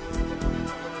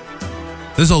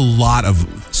 There's a lot of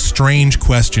strange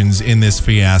questions in this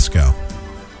fiasco.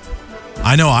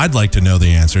 I know I'd like to know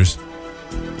the answers.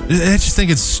 I just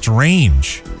think it's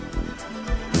strange.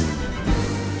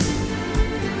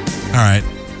 All right.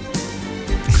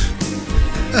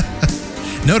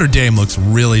 Notre Dame looks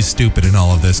really stupid in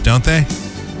all of this, don't they?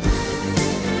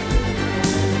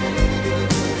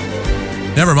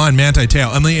 Never mind Manti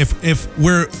Te'o. I mean, if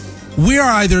we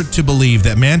are either to believe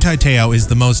that Manti Te'o is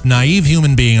the most naive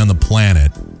human being on the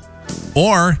planet,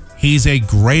 or he's a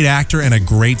great actor and a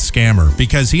great scammer,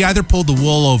 because he either pulled the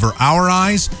wool over our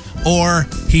eyes or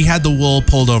he had the wool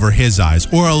pulled over his eyes,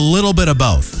 or a little bit of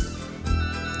both.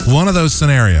 One of those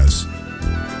scenarios.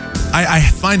 I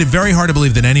find it very hard to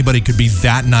believe that anybody could be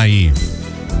that naive.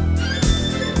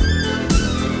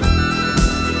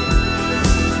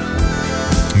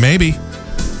 Maybe.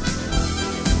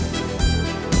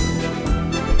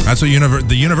 That's what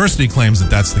the university claims that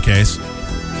that's the case.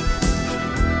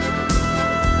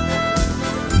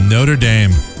 Notre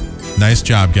Dame. Nice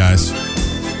job, guys.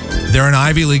 They're an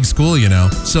Ivy League school, you know,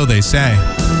 so they say.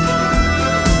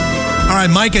 All right,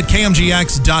 Mike at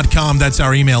KMGX.com. That's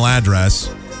our email address.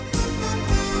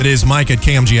 It is Mike at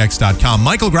KMGX.com.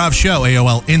 Michael Groff Show,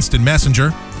 AOL Instant Messenger.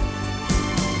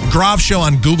 Groff Show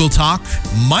on Google Talk.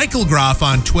 Michael Groff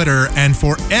on Twitter. And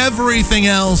for everything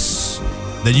else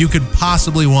that you could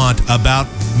possibly want about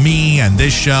me and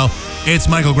this show, it's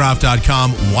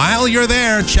michaelgroff.com. While you're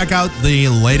there, check out the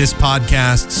latest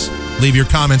podcasts. Leave your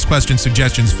comments, questions,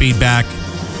 suggestions, feedback.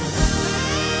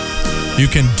 You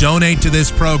can donate to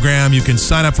this program. You can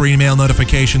sign up for email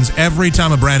notifications. Every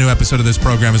time a brand new episode of this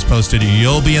program is posted,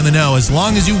 you'll be in the know, as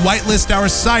long as you whitelist our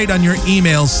site on your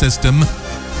email system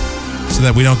so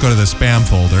that we don't go to the spam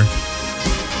folder.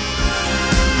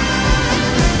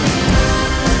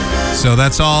 So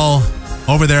that's all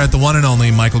over there at the one and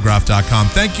only michaelgroff.com.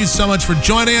 Thank you so much for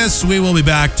joining us. We will be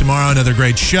back tomorrow. Another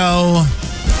great show.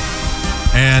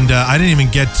 And I didn't even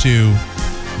get to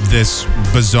this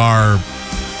bizarre,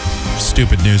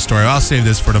 stupid news story. I'll save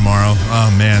this for tomorrow.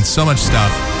 Oh, man, so much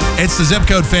stuff. It's the Zip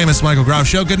Code Famous Michael Groff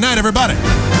Show. Good night, everybody.